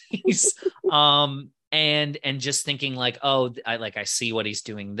Nazis. And just thinking like, I see what he's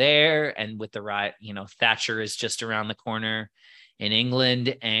doing there. And with the riot, Thatcher is just around the corner in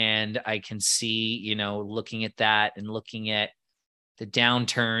England. And I can see, you know, looking at that and looking at the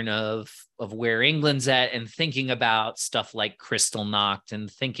downturn of where England's at, and thinking about stuff like Kristallnacht,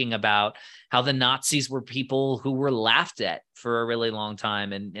 and thinking about how the Nazis were people who were laughed at for a really long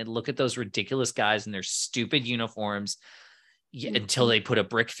time. And look at those ridiculous guys in their stupid uniforms until they put a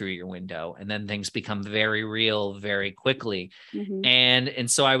brick through your window, and then things become very real very quickly. And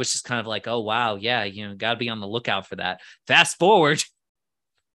so I was just kind of like, oh wow, yeah, you know, got to be on the lookout for that. Fast forward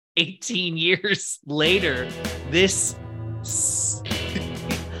 18 years later, this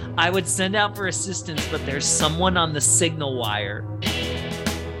I would send out for assistance, but there's someone on the signal wire.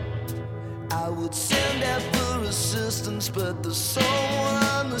 I would send out for assistance, but there's someone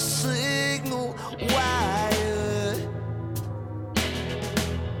on the signal wire.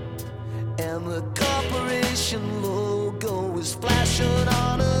 And the corporation logo is flashing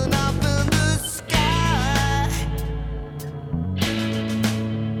on and off in the sky.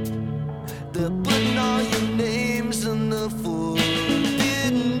 They're putting all your names in the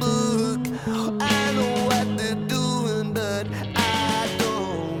forbidden book. I know what they're doing, but I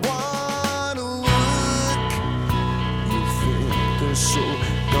don't want to look. You think they're so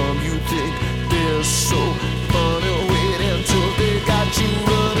dumb, you think they're so funny. Wait until they got you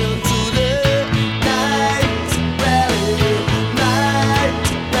running to the night rally, night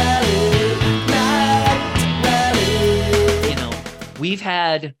rally, night rally. You know, we've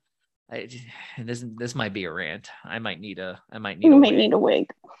had this might be a rant. I might need a wig. Might need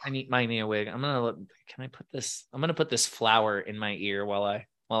a wig. I'm gonna put this flower in my ear while I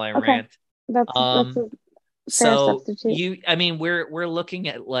rant. That's a fair substitute. We're looking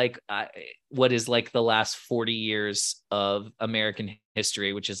at like what is like the last 40 years of American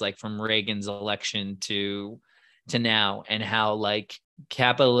history, which is like from Reagan's election to now, and how like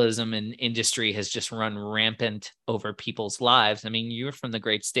capitalism and industry has just run rampant over people's lives. I mean, you're from the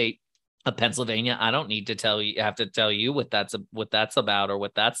great state of Pennsylvania. I don't need to have to tell you what that's about or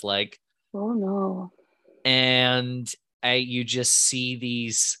what that's like. Oh no. And you just see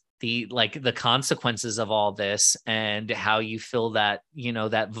the consequences of all this, and how you feel that, you know,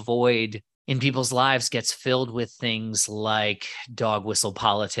 that void in people's lives gets filled with things like dog whistle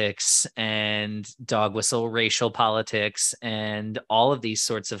politics and dog whistle racial politics and all of these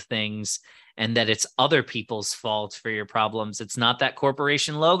sorts of things. And that it's other people's fault for your problems. It's not that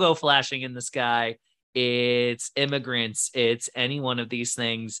corporation logo flashing in the sky. It's immigrants. It's any one of these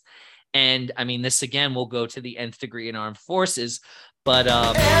things. And I mean, this again will go to the nth degree in armed forces, but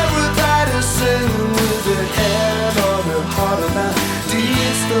everybody's singing with their hand on their heart and now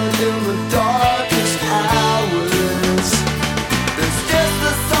deep stuck in the darkest hours. There's just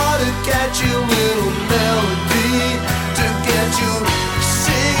the thought to catch you little melody to get you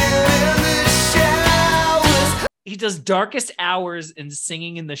singing in the showers. He does darkest hours and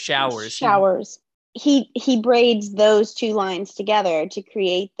singing in the showers. He braids those two lines together to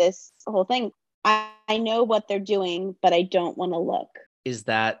create this whole thing. I know what they're doing, but I don't want to look. Is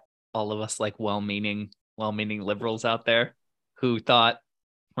that all of us like well-meaning liberals out there who thought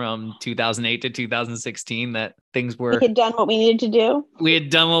from 2008 to 2016 that things were... We had done what we needed to do. We had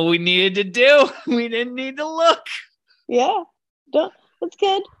done what we needed to do. We didn't need to look. Yeah. That's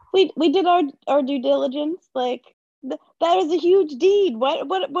good. We did our due diligence. Like, that is a huge deed. What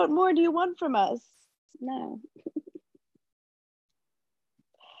more do you want from us? No.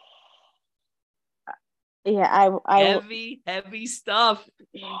 Yeah, heavy stuff.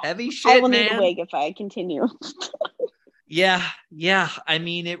 Heavy shit, I will man. need a wig if I continue. Yeah. I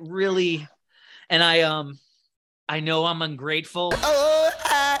mean, it really, and I know I'm ungrateful. Oh,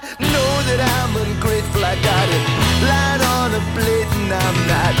 I know that I'm ungrateful. I got it lying on a plate and I'm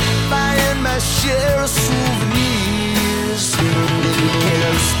not buying my share of souvenirs. You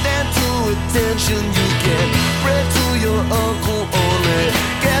can't stand to attention. You can't pray to your uncle. Only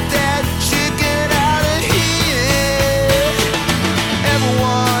get that chicken out of here.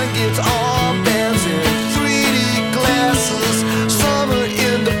 Everyone gets all bands and 3D glasses. Some are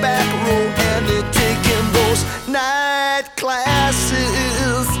in the back row and they're taking those night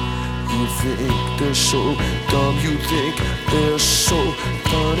classes. You think they're so dumb, you think they're so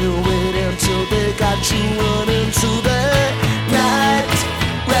funny. Wait until they got you running to the night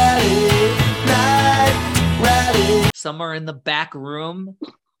rally, night rally. Some are in the back room,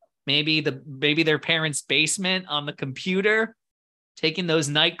 maybe their parents' basement on the computer, taking those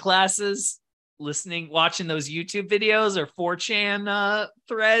night classes, watching those YouTube videos or 4chan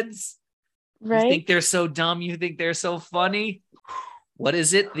threads. Right. You think they're so dumb, you think they're so funny. What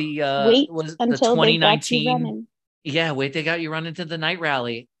is it? Wait was until the 2019? they got you running. Yeah, wait, they got you running to the night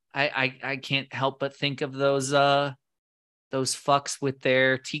rally. I can't help but think of those those fucks with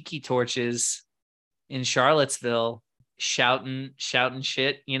their tiki torches in Charlottesville shouting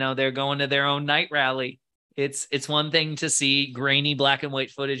shit. You know, they're going to their own night rally. It's one thing to see grainy black and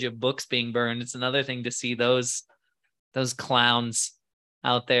white footage of books being burned. It's another thing to see those clowns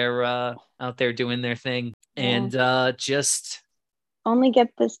out there doing their thing. Yeah. And just only get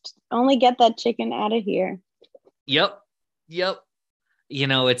that chicken out of here. Yep. You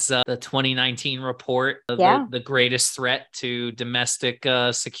know, it's the 2019 report of the greatest threat to domestic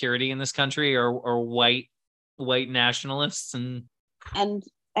security in this country are white nationalists, and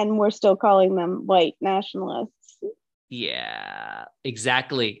we're still calling them white nationalists. Yeah,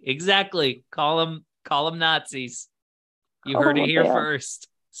 exactly. Call them Nazis. You heard it here first.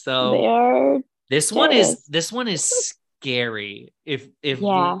 So they are. This one is scary. If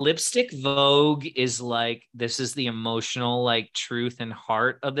Lipstick Vogue is like, this is the emotional like truth and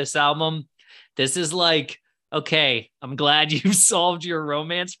heart of this album, this is like, okay, I'm glad you've solved your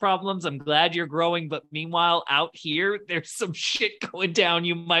romance problems, I'm glad you're growing, but meanwhile out here there's some shit going down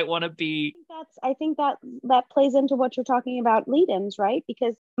you might want to be. I think that plays into what you're talking about, lead-ins, right?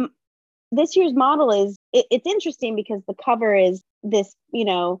 Because this year's model is it's interesting because the cover is this, you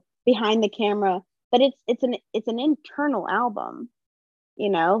know, behind the camera, but it's an internal album, you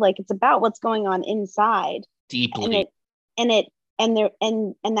know, like it's about what's going on inside deeply, and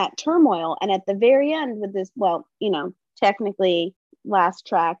that turmoil. And at the very end with this, well, you know, technically last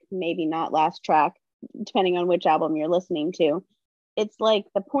track, maybe not last track, depending on which album you're listening to, it's like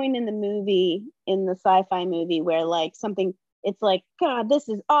the point in the movie, in the sci-fi movie, where like something, it's like, God, this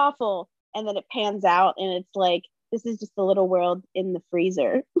is awful, and then it pans out and it's like, this is just a little world in the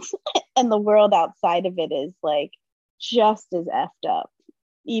freezer and the world outside of it is like just as effed up,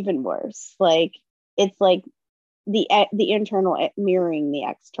 even worse. Like it's like the internal mirroring the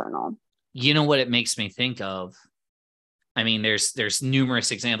external. You know what it makes me think of? I mean, there's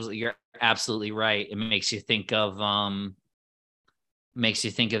numerous examples. You're absolutely right. It makes you think of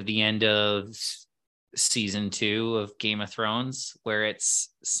the end of season 2 of Game of Thrones, where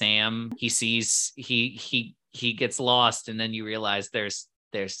it's Sam. He gets lost, and then you realize there's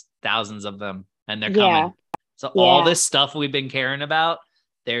thousands of them, and they're coming. So all this stuff we've been caring about,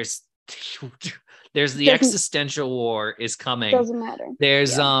 there's the existential war is coming. Doesn't matter.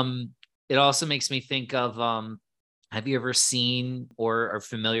 There's it also makes me think of have you ever seen or are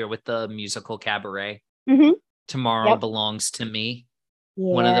familiar with the musical Cabaret? Mm-hmm. Tomorrow Belongs to Me.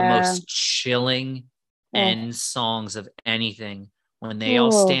 Yeah. One of the most chilling end songs of anything, when they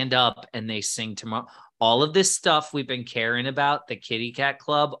all stand up and they sing Tomorrow. All of this stuff we've been caring about, the Kitty Cat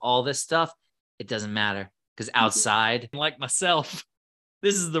Club, all this stuff, it doesn't matter, because outside, like myself,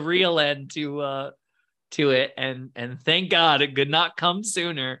 this is the real end to it, and thank God it could not come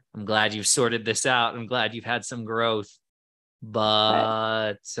sooner. I'm glad you've sorted this out. I'm glad you've had some growth,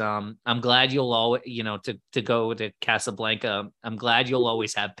 but I'm glad you'll always, you know, to go to Casablanca, I'm glad you'll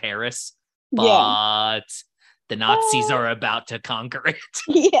always have Paris, but the Nazis are about to conquer it.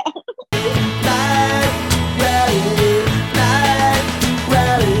 Yeah.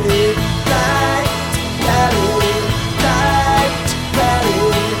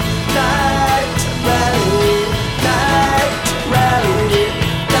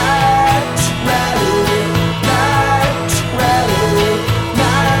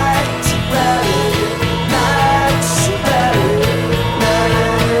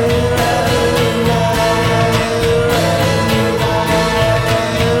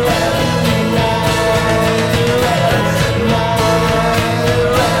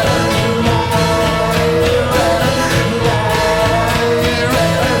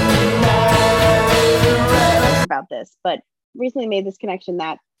 This, but recently made this connection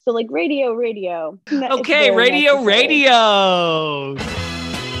that so like radio okay, radio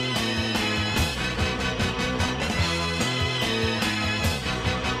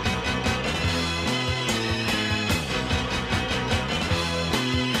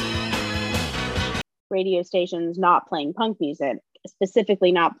stations not playing punk music,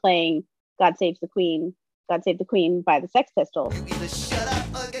 specifically not playing God Save the Queen by the Sex Pistols. You either shut up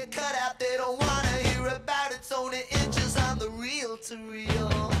or get cut out. They don't want to hear about its own inches on the reel to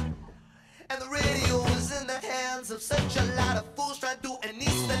reel. And the radio is in the hands of such a lot of fools trying to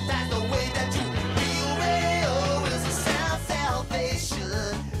anesthetize the way that you feel. Radio is a sound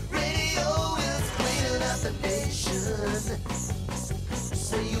salvation. Radio is cleaning up the nation.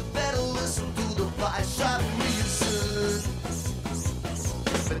 So you better listen to the voice of reason.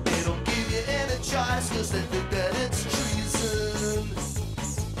 But they don't give you any choice, cause they think that it's treason.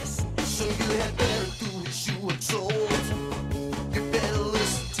 So you had better do as you were told. You better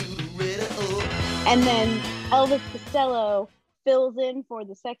listen to the radio. And then Elvis Costello fills in for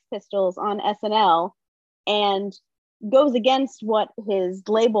the Sex Pistols on SNL and goes against what his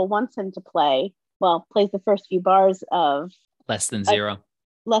label wants him to play. Well, plays the first few bars of Less Than Zero.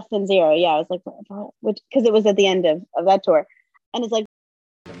 Less Than Zero. Yeah, I was like, because it was at the end of that tour. And it's like,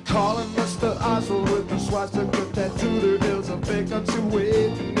 Calling Mr. Oswald with the swastika tattoo. There's a vacancy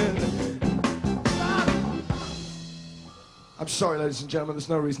waiting. I'm sorry, ladies and gentlemen, there's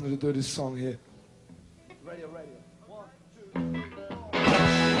no reason to do this song here. Radio. 1, 2.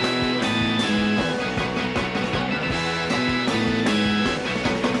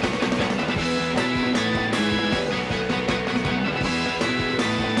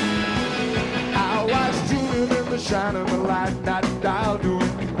 I was tuning in the shine of the light, not dial doing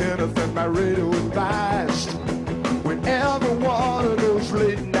anything my radio advised. Whenever one of those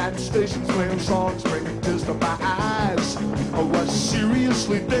late night stations playing songs bringing tears to my eyes, I was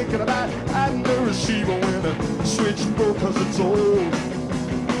seriously thinking about adding the receiver when the switch broke cause it's old.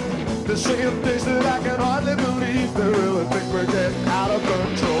 They're saying things that I can hardly believe. They really think we're getting out of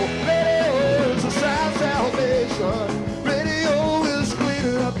control. Radio is a sound salvation. Radio is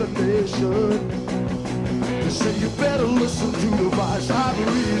cleaning up the nation. They say you better listen to the voice of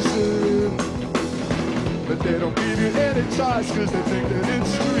reason. But they don't give you any choice cause they think that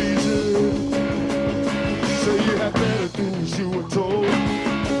it's treason. So you had better do as you were told.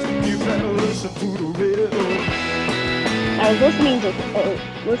 You better listen to the radio. I was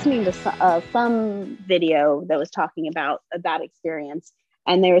listening to some video that was talking about that experience,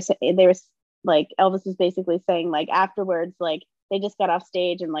 and they were like, Elvis was basically saying, like, afterwards, like, they just got off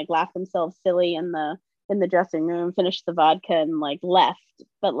stage and like laughed themselves silly in the dressing room, finished the vodka and like left.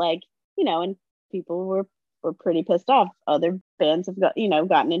 But like, you know, and people were pretty pissed off. Other bands have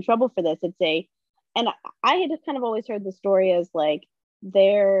gotten in trouble for this. And I had kind of always heard the story as like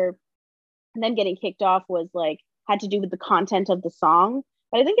them getting kicked off was like had to do with the content of the song,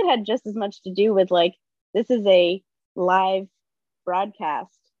 but I think it had just as much to do with like, this is a live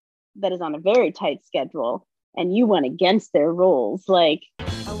broadcast that is on a very tight schedule and you went against their rules. Like,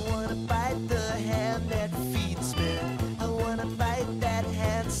 I wanna bite the hand that feeds me. I wanna bite that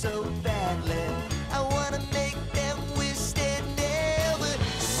hand so badly. I wanna make them wish they never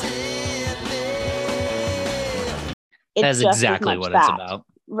seen me. That's just as exactly much what it's that, about.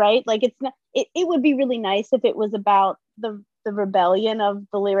 right? Like, it's not. It would be really nice if it was about the rebellion of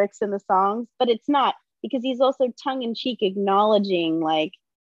the lyrics in the songs, but it's not, because he's also tongue-in-cheek acknowledging like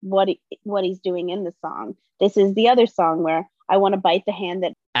what he's doing in the song. This is the other song where I want to bite the hand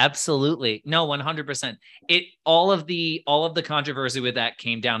that. Absolutely. No, 100%. All of the controversy with that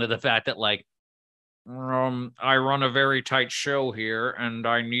came down to the fact that like, I run a very tight show here and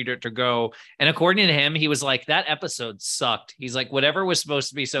I need it to go. And according to him, he was like, that episode sucked. He's like, whatever was supposed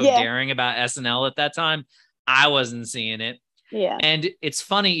to be so daring about SNL at that time, I wasn't seeing it. Yeah. And it's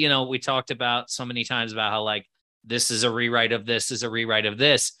funny, you know, we talked about so many times about how like, this is a rewrite of this is a rewrite of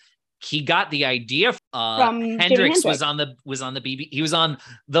this. He got the idea from Hendrix was on the BB. He was on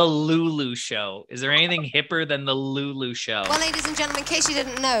the Lulu show. Is there anything hipper than the Lulu show? Well, ladies and gentlemen, in case you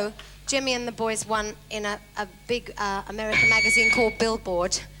didn't know, Jimmy and the boys won in a big American magazine called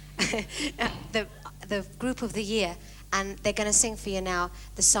Billboard, the group of the year, and they're going to sing for you now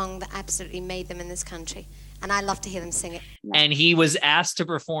the song that absolutely made them in this country, and I love to hear them sing it. And he was asked to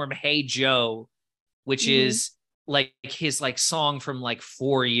perform "Hey Joe," which is like his like song from like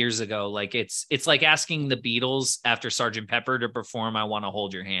 4 years ago. Like it's like asking the Beatles after Sgt. Pepper to perform "I Want to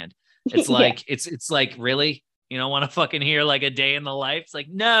Hold Your Hand." It's like it's like, really? You don't want to fucking hear like A Day in the Life? It's like,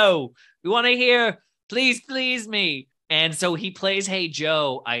 no, we want to hear Please Please Me. And so he plays Hey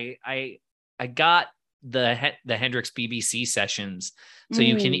Joe. I got the Hendrix BBC sessions. So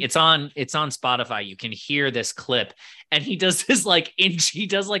you can, it's on Spotify. You can hear this clip, and he does this like he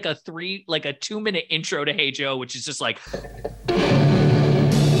does like a 2-minute intro to Hey Joe, which is just like.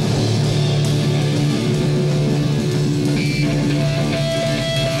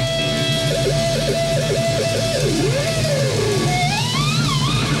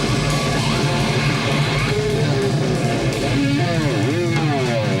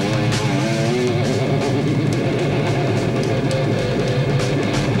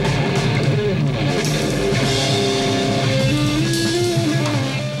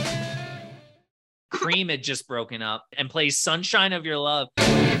 Cream had just broken up and plays Sunshine of Your Love.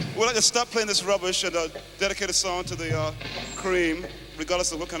 We'd like to stop playing this rubbish and dedicate a song to the Cream,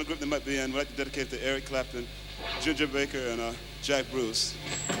 regardless of what kind of group they might be in. We'd like to dedicate it to Eric Clapton, Ginger Baker, and Jack Bruce.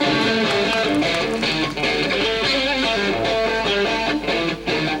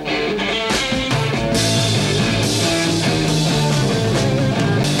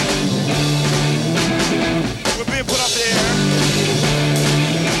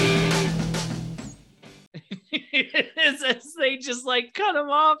 they just like cut him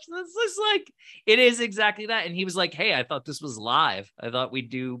off. So it's just like, it is exactly that. And he was like, hey, I thought this was live. I thought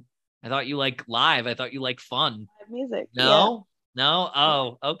you like live. I thought you like fun. Music. No.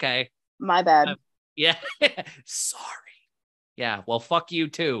 Oh, okay. My bad. Yeah. Sorry. Yeah. Well, fuck you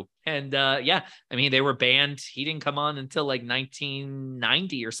too. And yeah, I mean, they were banned. He didn't come on until like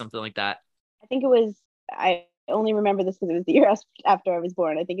 1990 or something like that. I think it was, I only remember this because it was the year after I was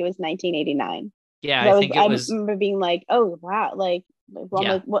born. I think it was 1989. Yeah, I think it was. I remember being like, oh, wow, like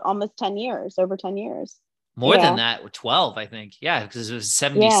almost 10 years, over 10 years. More than that, 12, I think. Yeah, because it was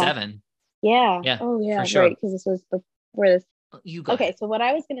 77. Yeah. Oh, yeah, for sure. right, because this was before this. You got okay, it. So what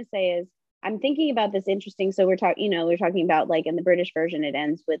I was going to say is, I'm thinking about this interesting. So we're talking about like in the British version, it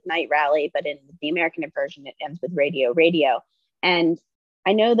ends with Night Rally, but in the American version, it ends with Radio. And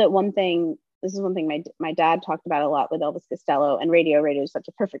I know that this is one thing my dad talked about a lot with Elvis Costello, and Radio is such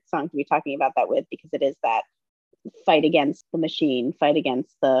a perfect song to be talking about that with, because it is that fight against the machine, fight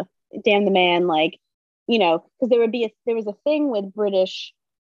against the damn the man, like, because there was a thing with British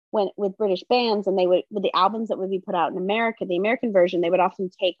bands, and they would, with the albums that would be put out in America, the American version, they would often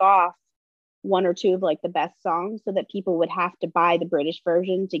take off one or two of like the best songs so that people would have to buy the British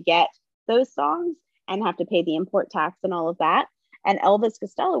version to get those songs and have to pay the import tax and all of that. And Elvis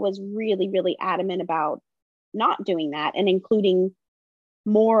Costello was really, really adamant about not doing that and including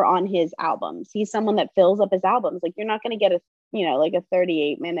more on his albums. He's someone that fills up his albums. Like, you're not going to get like a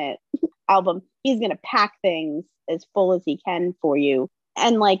 38-minute album. He's going to pack things as full as he can for you.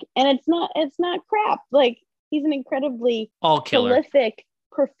 And it's not crap. Like, he's an incredibly prolific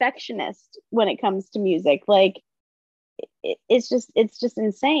perfectionist when it comes to music. Like, it's just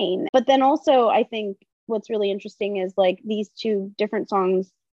insane. But then also, I think what's really interesting is like these two different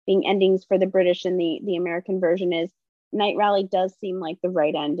songs being endings for the British and the American version is Night Rally does seem like the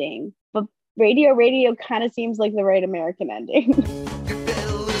right ending, but Radio kind of seems like the right American ending.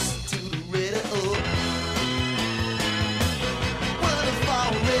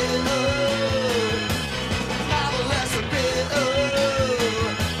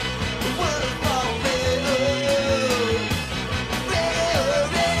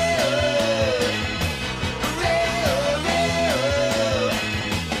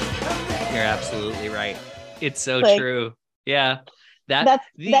 Absolutely right. It's so true. Yeah. That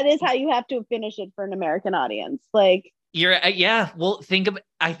is how you have to finish it for an American audience. Like, well,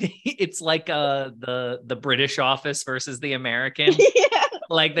 I think it's like the British Office versus the American. Yeah.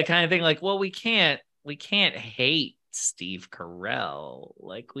 Like the kind of thing like, well, we can't hate Steve Carell.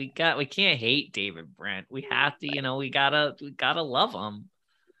 Like we can't hate David Brent. We have to, we gotta love them.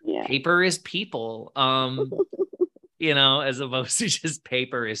 Yeah. Paper is people. As opposed to just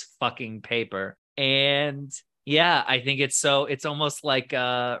paper is fucking paper. And yeah, I think it's almost like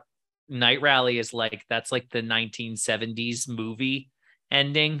Night Rally is like, that's like the 1970s movie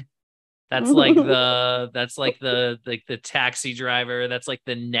ending. That's like the Taxi Driver. That's like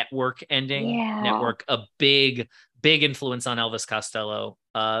the Network ending. Yeah. Network, a big influence on Elvis Costello.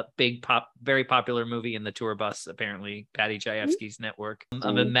 Very popular movie in the tour bus, apparently. Patty Chayefsky's Network.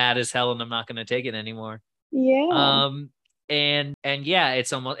 I'm mad as hell and I'm not going to take it anymore. Yeah. And yeah,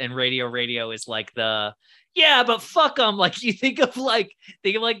 it's almost, and Radio is like but fuck them. Like you think of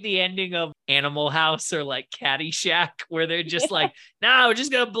the ending of Animal House or like Caddyshack, where they're just like, no, we're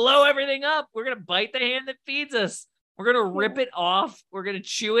just gonna blow everything up. We're gonna bite the hand that feeds us. We're gonna rip it off. We're gonna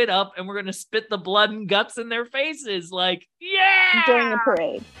chew it up, and we're gonna spit the blood and guts in their faces. Like, yeah, during a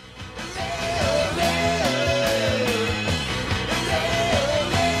parade.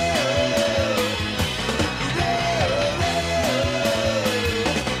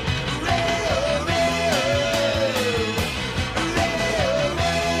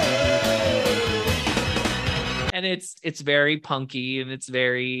 And it's very punky and it's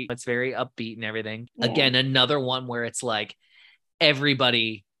very upbeat and everything. Yeah. Again, another one where it's like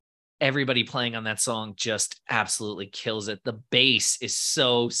everybody playing on that song just absolutely kills it. The bass is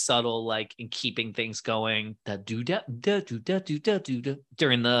so subtle, like in keeping things going. Da do da da do da do da do da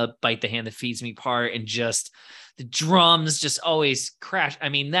during the bite the hand that feeds me part, and just the drums just always crash. I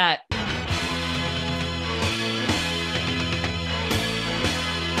mean that.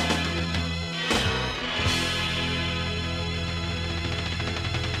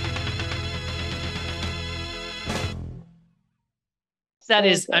 That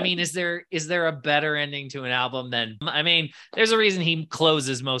is, I mean, is there a better ending to an album than, I mean, there's a reason he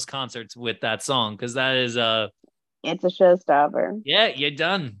closes most concerts with that song, because that is it's a showstopper. Yeah,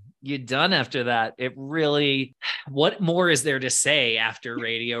 you're done after that. It really, what more is there to say after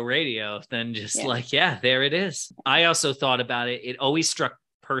Radio than just there it is. I also thought about it. It always struck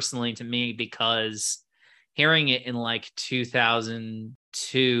personally to me because hearing it in like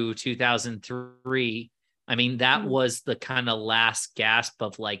 2002, 2003. I mean, that was the kind of last gasp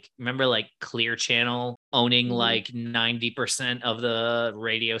of like, remember like Clear Channel owning like 90% of the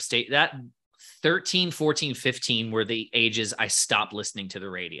radio state. That 13, 14, 15 were the ages I stopped listening to the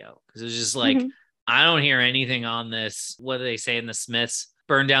radio, because it was just like, I don't hear anything on this. What do they say in the Smiths?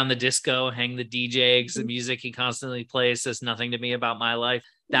 Burn down the disco, hang the DJ, because the music he constantly plays says nothing to me about my life.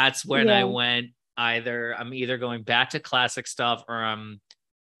 That's when I went, I'm either going back to classic stuff, or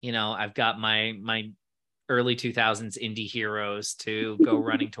I've got my early 2000s indie heroes to go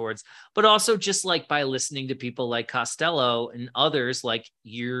running towards, but also just like by listening to people like Costello and others, like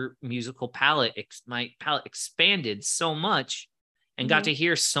your musical palette, my palette expanded so much and got to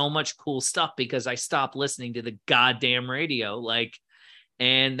hear so much cool stuff because I stopped listening to the goddamn radio. Like,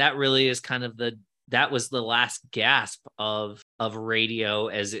 and that really is kind of that was the last gasp of radio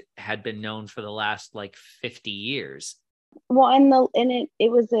as it had been known for the last like 50 years. Well,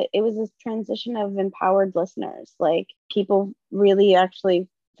 it was a transition of empowered listeners. Like, people really actually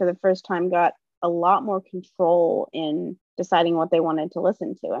for the first time got a lot more control in deciding what they wanted to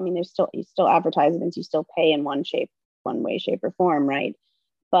listen to. I mean, you still advertisements, you still pay in one way, shape, or form, right?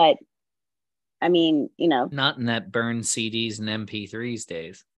 But I mean, not in that burn CDs and MP3s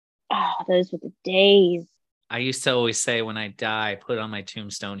days. Oh, those were the days. I used to always say, when I die, put on my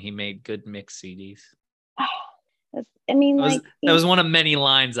tombstone, he made good mix CDs. That was one of many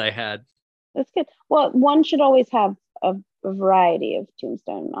lines I had. That's good. Well, one should always have a variety of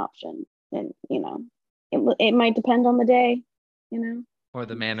tombstone options, and it might depend on the day, or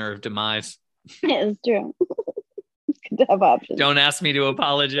the manner of demise. Yeah, it's true. It's good to have options. Don't ask me to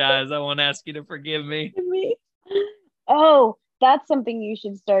apologize. I won't ask you to forgive me. Oh, that's something you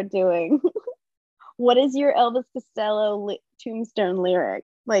should start doing. What is your Elvis Costello tombstone lyric?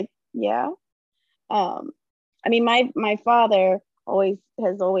 Like, yeah. I mean, my father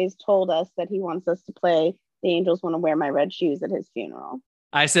has always told us that he wants us to play "The Angels Want to Wear My Red Shoes" at his funeral.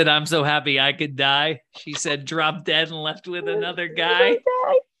 I said, I'm so happy I could die. She said, drop dead and left with another guy.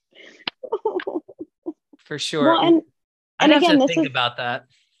 For sure. Well, I'd have to think about that.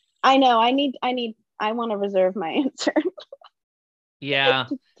 I know. I want to reserve my answer. Yeah.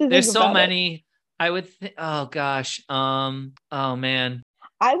 There's so many. I would oh gosh. Oh man.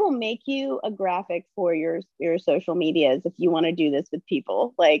 I will make you a graphic for your social medias if you want to do this with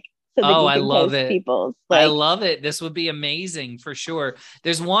people. Like, so that you can I love post it. People's. I love it. This would be amazing for sure.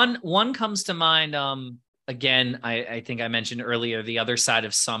 There's one comes to mind. Again, I think I mentioned earlier, The Other Side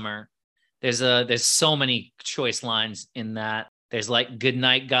of Summer. There's so many choice lines in that. There's like, good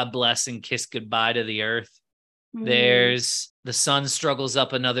night, God bless, and kiss goodbye to the earth. There's, the sun struggles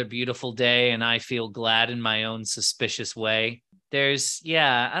up another beautiful day, and I feel glad in my own suspicious way. There's,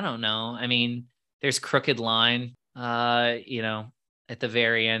 I don't know. I mean, there's Crooked Line, at the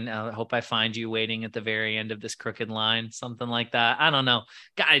very end. I hope I find you waiting at the very end of this crooked line, something like that. I don't know.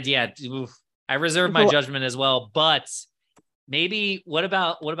 God, yeah. I reserve my judgment as well, but maybe what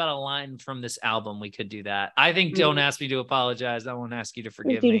about a line from this album? We could do that. I think Don't Ask Me to Apologize. I won't ask you to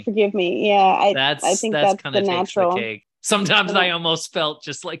forgive me. Forgive me. Yeah. I think that's kind of takes natural. the cake. Sometimes I almost felt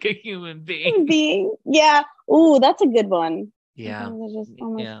just like a human being. Yeah. Ooh, that's a good one. Yeah. I just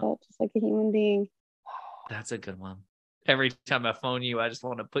almost felt just like a human being. That's a good one. Every time I phone you, I just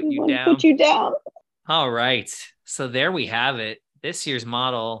want to put you down. All right. So there we have it. This year's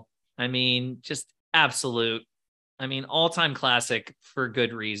model. I mean, just absolute. I mean, all-time classic for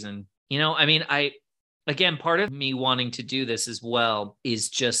good reason. Again, part of me wanting to do this as well is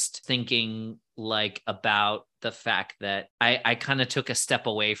just thinking like about the fact that I kind of took a step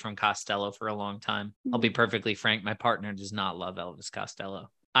away from Costello for a long time. I'll be perfectly frank. My partner does not love Elvis Costello.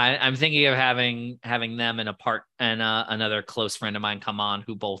 I'm thinking of having them and another close friend of mine come on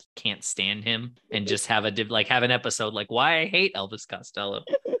who both can't stand him, and just have an episode like why I hate Elvis Costello,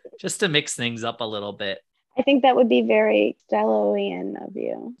 just to mix things up a little bit. I think that would be very Costelloian of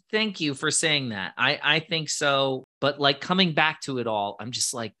you. Thank you for saying that. I think so. But like, coming back to it all, I'm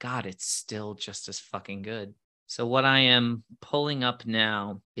just like, God, it's still just as fucking good. So what I am pulling up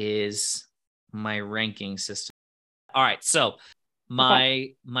now is my ranking system. All right. So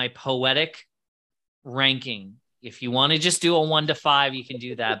my poetic ranking, if you want to just do a 1 to 5, you can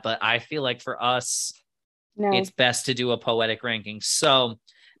do that. But I feel like for us, it's best to do a poetic ranking. So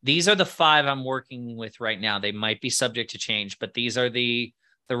these are the 5 I'm working with right now. They might be subject to change, but these are the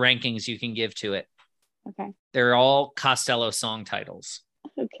rankings you can give to it. Okay. They're all Costello song titles.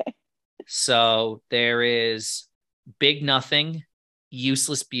 Okay. So there is Big Nothing,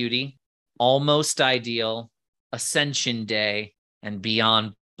 Useless Beauty, Almost Ideal, Ascension Day, and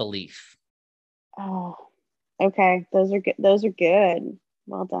Beyond Belief. Oh, Okay, those are good. Those are good.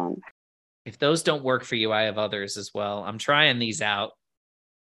 Well done. If those don't work for you, I have others as well. I'm trying these out.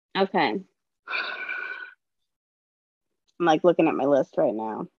 Okay. I'm like looking at my list right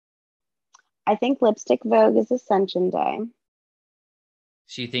now. I think Lipstick Vogue is Ascension Day.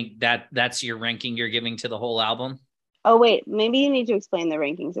 So you think that's your ranking you're giving to the whole album? Oh wait, maybe you need to explain the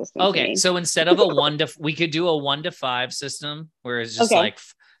ranking system. Okay, so instead of we could do a 1 to 5 system where it's just Okay.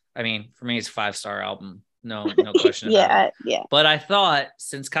 I mean, for me, it's a 5-star album. No question about it. Yeah. But I thought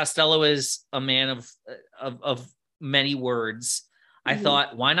since Costello is a man of many words, I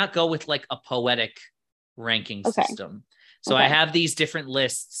thought why not go with like a poetic ranking system? So I have these different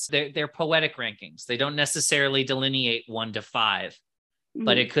lists. They're poetic rankings. They don't necessarily delineate 1 to 5,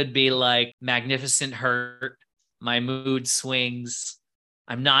 but it could be like Magnificent Hurt, My Mood Swings,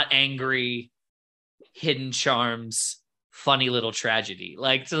 I'm Not Angry, Hidden Charms, Funny Little Tragedy.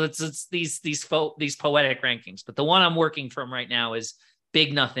 Like, so it's these poetic rankings. But the one I'm working from right now is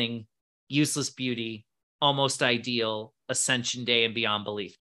Big Nothing, Useless Beauty, Almost Ideal, Ascension Day, and Beyond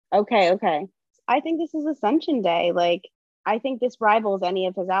Belief. Okay. I think this is Ascension Day. Like, I think this rivals any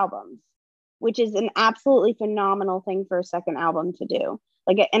of his albums, which is an absolutely phenomenal thing for a second album to do.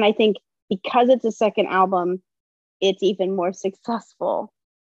 Like, and I think because it's a second album, it's even more successful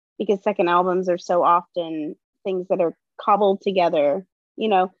because second albums are so often things that are cobbled together. You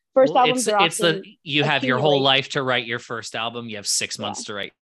know, first albums are often you have your whole life to write your first album. You have 6 months to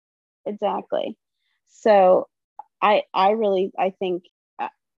write. Exactly. So I think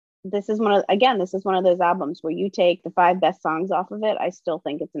this is one of those albums where you take the 5 best songs off of it. I still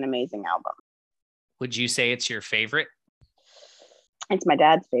think it's an amazing album. Would you say it's your favorite? It's my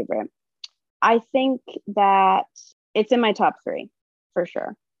dad's favorite. I think that it's in my top 3 for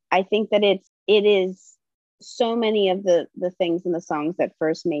sure. I think that it is so many of the things in the songs that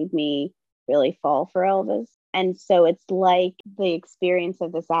first made me really fall for Elvis. And so it's like the experience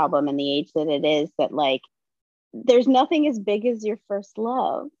of this album and the age that it is that like, there's nothing as big as your first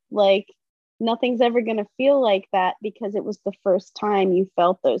love. Like nothing's ever going to feel like that because it was the first time you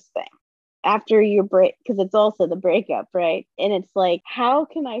felt those things after your break, because it's also the breakup, right? And it's like, how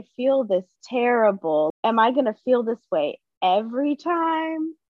can I feel this terrible? Am I going to feel this way every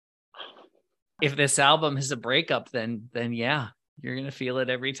time? If this album is a breakup, then yeah, you're going to feel it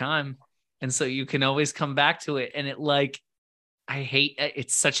every time. And so you can always come back to it. And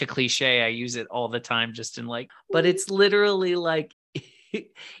it's such a cliche. I use it all the time just in like, but it's literally like,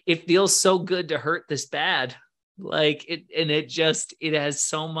 it feels so good to hurt this bad. Like it has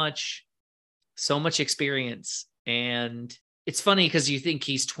so much experience. And it's funny because you think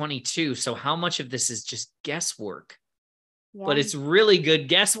he's 22. So how much of this is just guesswork? Yeah. But it's really good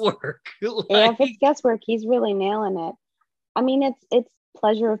guesswork. If it's guesswork, he's really nailing it. I mean, it's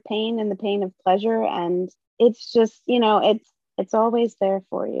pleasure of pain and the pain of pleasure. And it's just, it's always there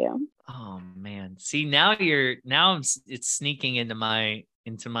for you. Oh man. See, it's sneaking into my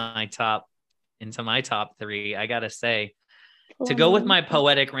top 3. I gotta say, to go with my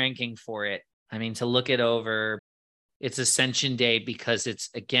poetic ranking for it, I mean, to look it over, it's Ascension Day because it's,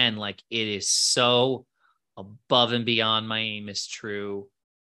 again, like it is so above and beyond My Aim Is True,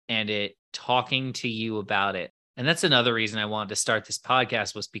 and it talking to you about it. And that's another reason I wanted to start this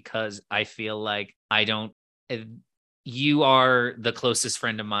podcast, was because I feel like you are the closest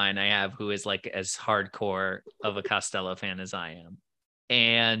friend of mine I have who is like as hardcore of a Costello fan as I am.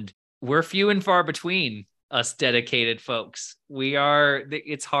 And we're few and far between, us dedicated folks.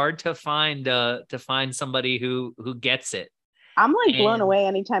 It's hard to find somebody who gets it. I'm like blown away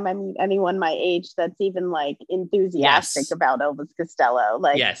anytime I meet anyone my age that's even like enthusiastic about Elvis Costello.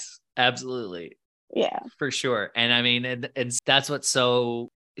 Like, yes, absolutely. Yeah, for sure. And I mean, and that's what's so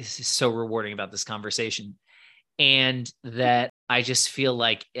rewarding about this conversation. And that I just feel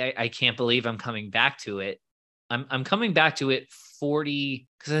like I can't believe I'm coming back to it. I'm coming back to it 40,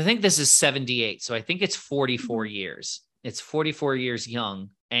 because I think this is 78. So I think it's 44 years. It's 44 years young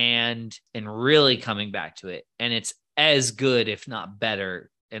and really coming back to it. And it's as good, if not better,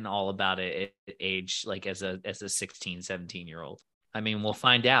 and all about it at age, like as a 16, 17-year-old. I mean, we'll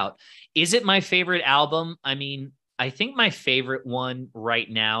find out. Is it my favorite album? I mean, I think my favorite one right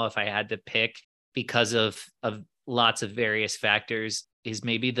now, if I had to pick, because of lots of various factors, is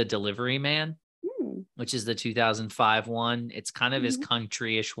maybe The Delivery Man, which is the 2005 one. It's kind of his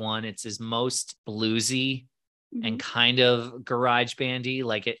country-ish one. It's his most bluesy and kind of garage bandy.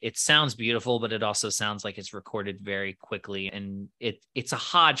 Like it sounds beautiful, but it also sounds like it's recorded very quickly, and it's a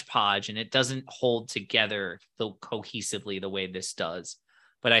hodgepodge, and it doesn't hold together cohesively the way this does.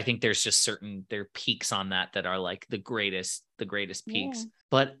 But I think there's just there are peaks on that are like the greatest peaks.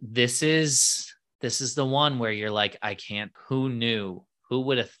 But this is this is the one where you're like, I can't, who knew? Who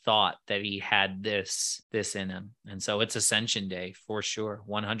would have thought that he had this in him? And so it's Ascension Day for sure,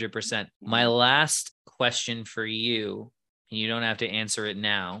 100%. My last question for you, and you don't have to answer it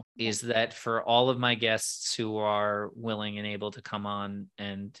now, is that for all of my guests who are willing and able to come on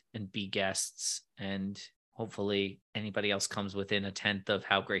and be guests, and hopefully anybody else comes within a tenth of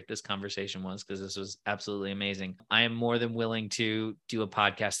how great this conversation was, because this was absolutely amazing. I am more than willing to do a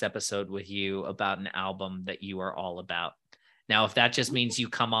podcast episode with you about an album that you are all about. Now, if that just means you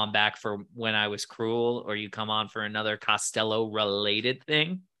come on back for When I Was Cruel, or you come on for another Costello related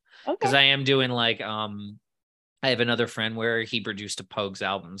thing, because I am doing like, I have another friend where he produced a Pogues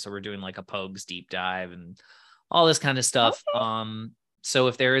album. So we're doing like a Pogues deep dive and all this kind of stuff. So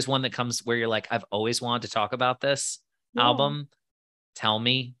if there is one that comes where you're like, I've always wanted to talk about this album, tell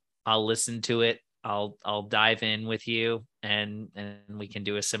me, I'll listen to it. I'll dive in with you, and we can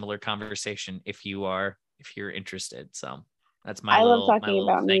do a similar conversation if you're interested. So that's my love talking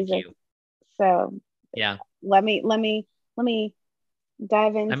about thank music. you. So yeah, let me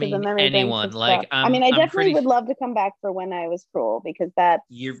dive into the memory anyone banks of like stuff. I definitely would love to come back for When I Was Cruel, because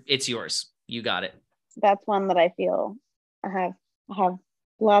it's yours. You got it. That's one that I feel I have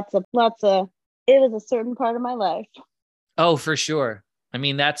lots of it was a certain part of my life. Oh, for sure. I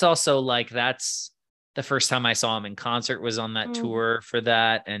mean, that's also like, that's the first time I saw him in concert was on that tour for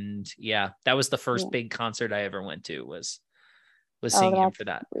that. And yeah, that was the first big concert I ever went to, was seeing him for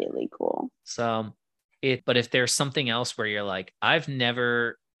that. Really cool. So but if there's something else where you're like, I've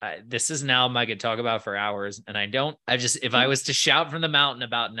never, this is an album I could talk about for hours, and if I was to shout from the mountain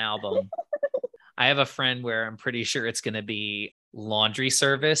about an album, I have a friend where I'm pretty sure it's going to be Laundry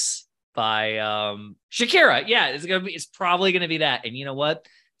Service by Shakira. Yeah, it's probably going to be that. And you know what?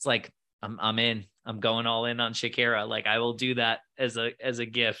 It's like, I'm in. I'm going all in on Shakira. Like, I will do that as a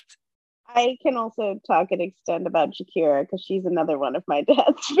gift. I can also talk and extend about Shakira, because she's another one of my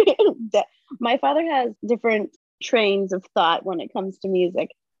dad's. My father has different trains of thought when it comes to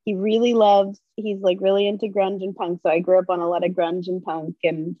music. He's like really into grunge and punk. So I grew up on a lot of grunge and punk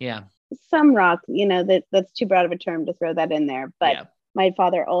and some rock, that's too broad of a term to throw that in there. But my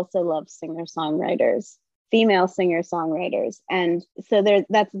father also loves singer-songwriters, female singer-songwriters. And so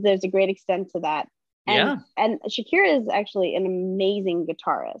there's a great extent to that. And Shakira is actually an amazing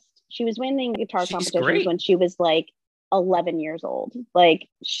guitarist. She was winning guitar competitions when she was like 11 years old. Like,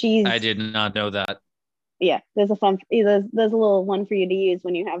 I did not know that. Yeah, there's a little one for you to use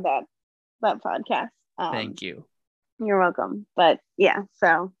when you have that podcast. Thank you. You're welcome. But yeah,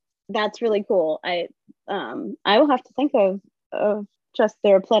 so that's really cool. I will have to think of just,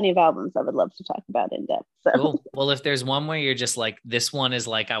 there are plenty of albums I would love to talk about in depth. So. Cool. Well, if there's one where you're just like, this one is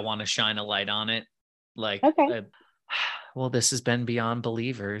like, I want to shine a light on it. Like, well, this has been Beyond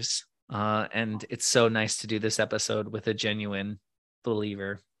Believers. And it's so nice to do this episode with a genuine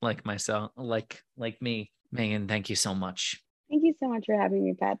believer like myself, like me. Megan, thank you so much. Thank you so much for having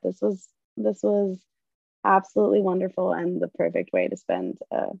me, Pat. This was absolutely wonderful, and the perfect way to spend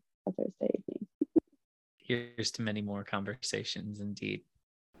a Thursday evening. Here's to many more conversations, indeed.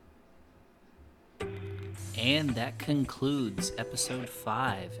 And that concludes episode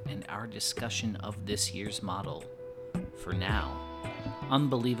 5 and our discussion of this year's model. For now,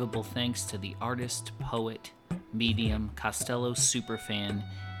 unbelievable thanks to the artist, poet, medium, Costello superfan,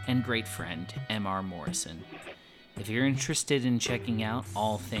 and great friend, M.R. Morrison. If you're interested in checking out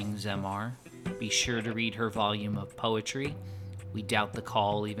all things M.R., be sure to read her volume of poetry. We doubt the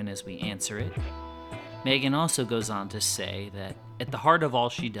call even as we answer it. Megan also goes on to say that at the heart of all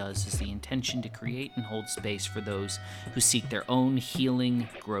she does is the intention to create and hold space for those who seek their own healing,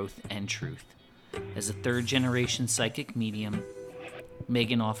 growth, and truth. As a third-generation psychic medium,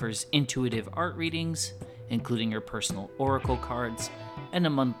 Megan offers intuitive art readings, including her personal oracle cards, and a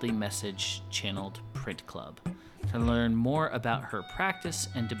monthly message-channeled print club. To learn more about her practice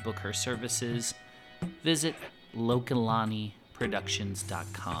and to book her services, visit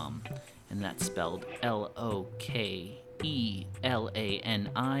lokelani.productions.com, and that's spelled LOKELANI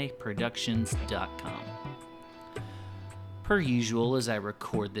productions.com. Per usual, as I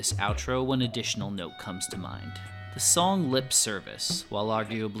record this outro, one additional note comes to mind. The song Lip Service, while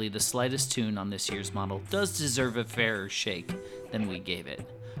arguably the slightest tune on this year's model, does deserve a fairer shake than we gave it.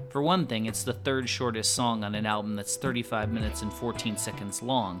 For one thing, it's the third shortest song on an album that's 35 minutes and 14 seconds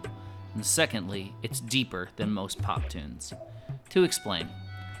long, and secondly, it's deeper than most pop tunes. To explain,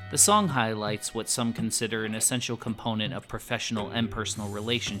 the song highlights what some consider an essential component of professional and personal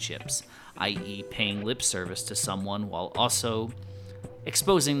relationships, i.e. paying lip service to someone while also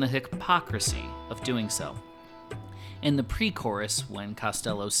exposing the hypocrisy of doing so. In the pre-chorus, when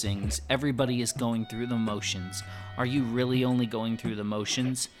Costello sings, "Everybody is going through the motions. Are you really only going through the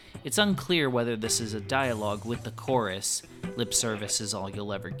motions?" It's unclear whether this is a dialogue with the chorus, "Lip service is all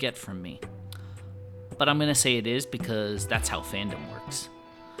you'll ever get from me." But I'm going to say it is because that's how fandom works.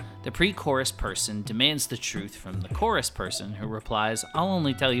 The pre-chorus person demands the truth from the chorus person, who replies, "I'll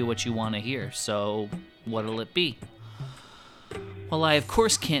only tell you what you want to hear, so what'll it be?" Well, I of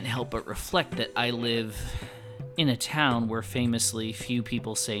course can't help but reflect that I live in a town where famously few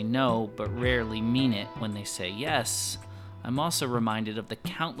people say no, but rarely mean it when they say yes. I'm also reminded of the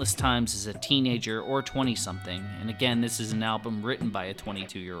countless times as a teenager or 20-something, and again, this is an album written by a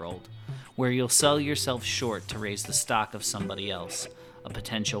 22-year-old, where you'll sell yourself short to raise the stock of somebody else, a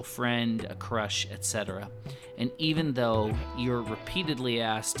potential friend, a crush, etc. And even though you're repeatedly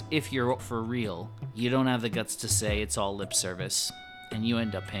asked if you're for real, you don't have the guts to say it's all lip service, and you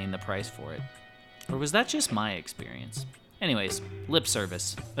end up paying the price for it. Or was that just my experience? Anyways, Lip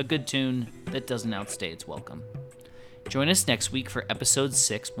Service, a good tune that doesn't outstay its welcome. Join us next week for episode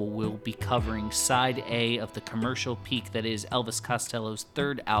 6, where we'll be covering side A of the commercial peak that is Elvis Costello's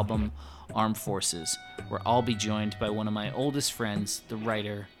third album, Armed Forces, where I'll be joined by one of my oldest friends, the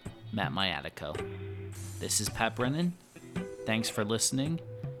writer, Matt Maiatico. This is Pat Brennan. Thanks for listening,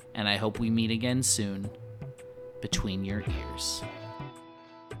 and I hope we meet again soon between your ears.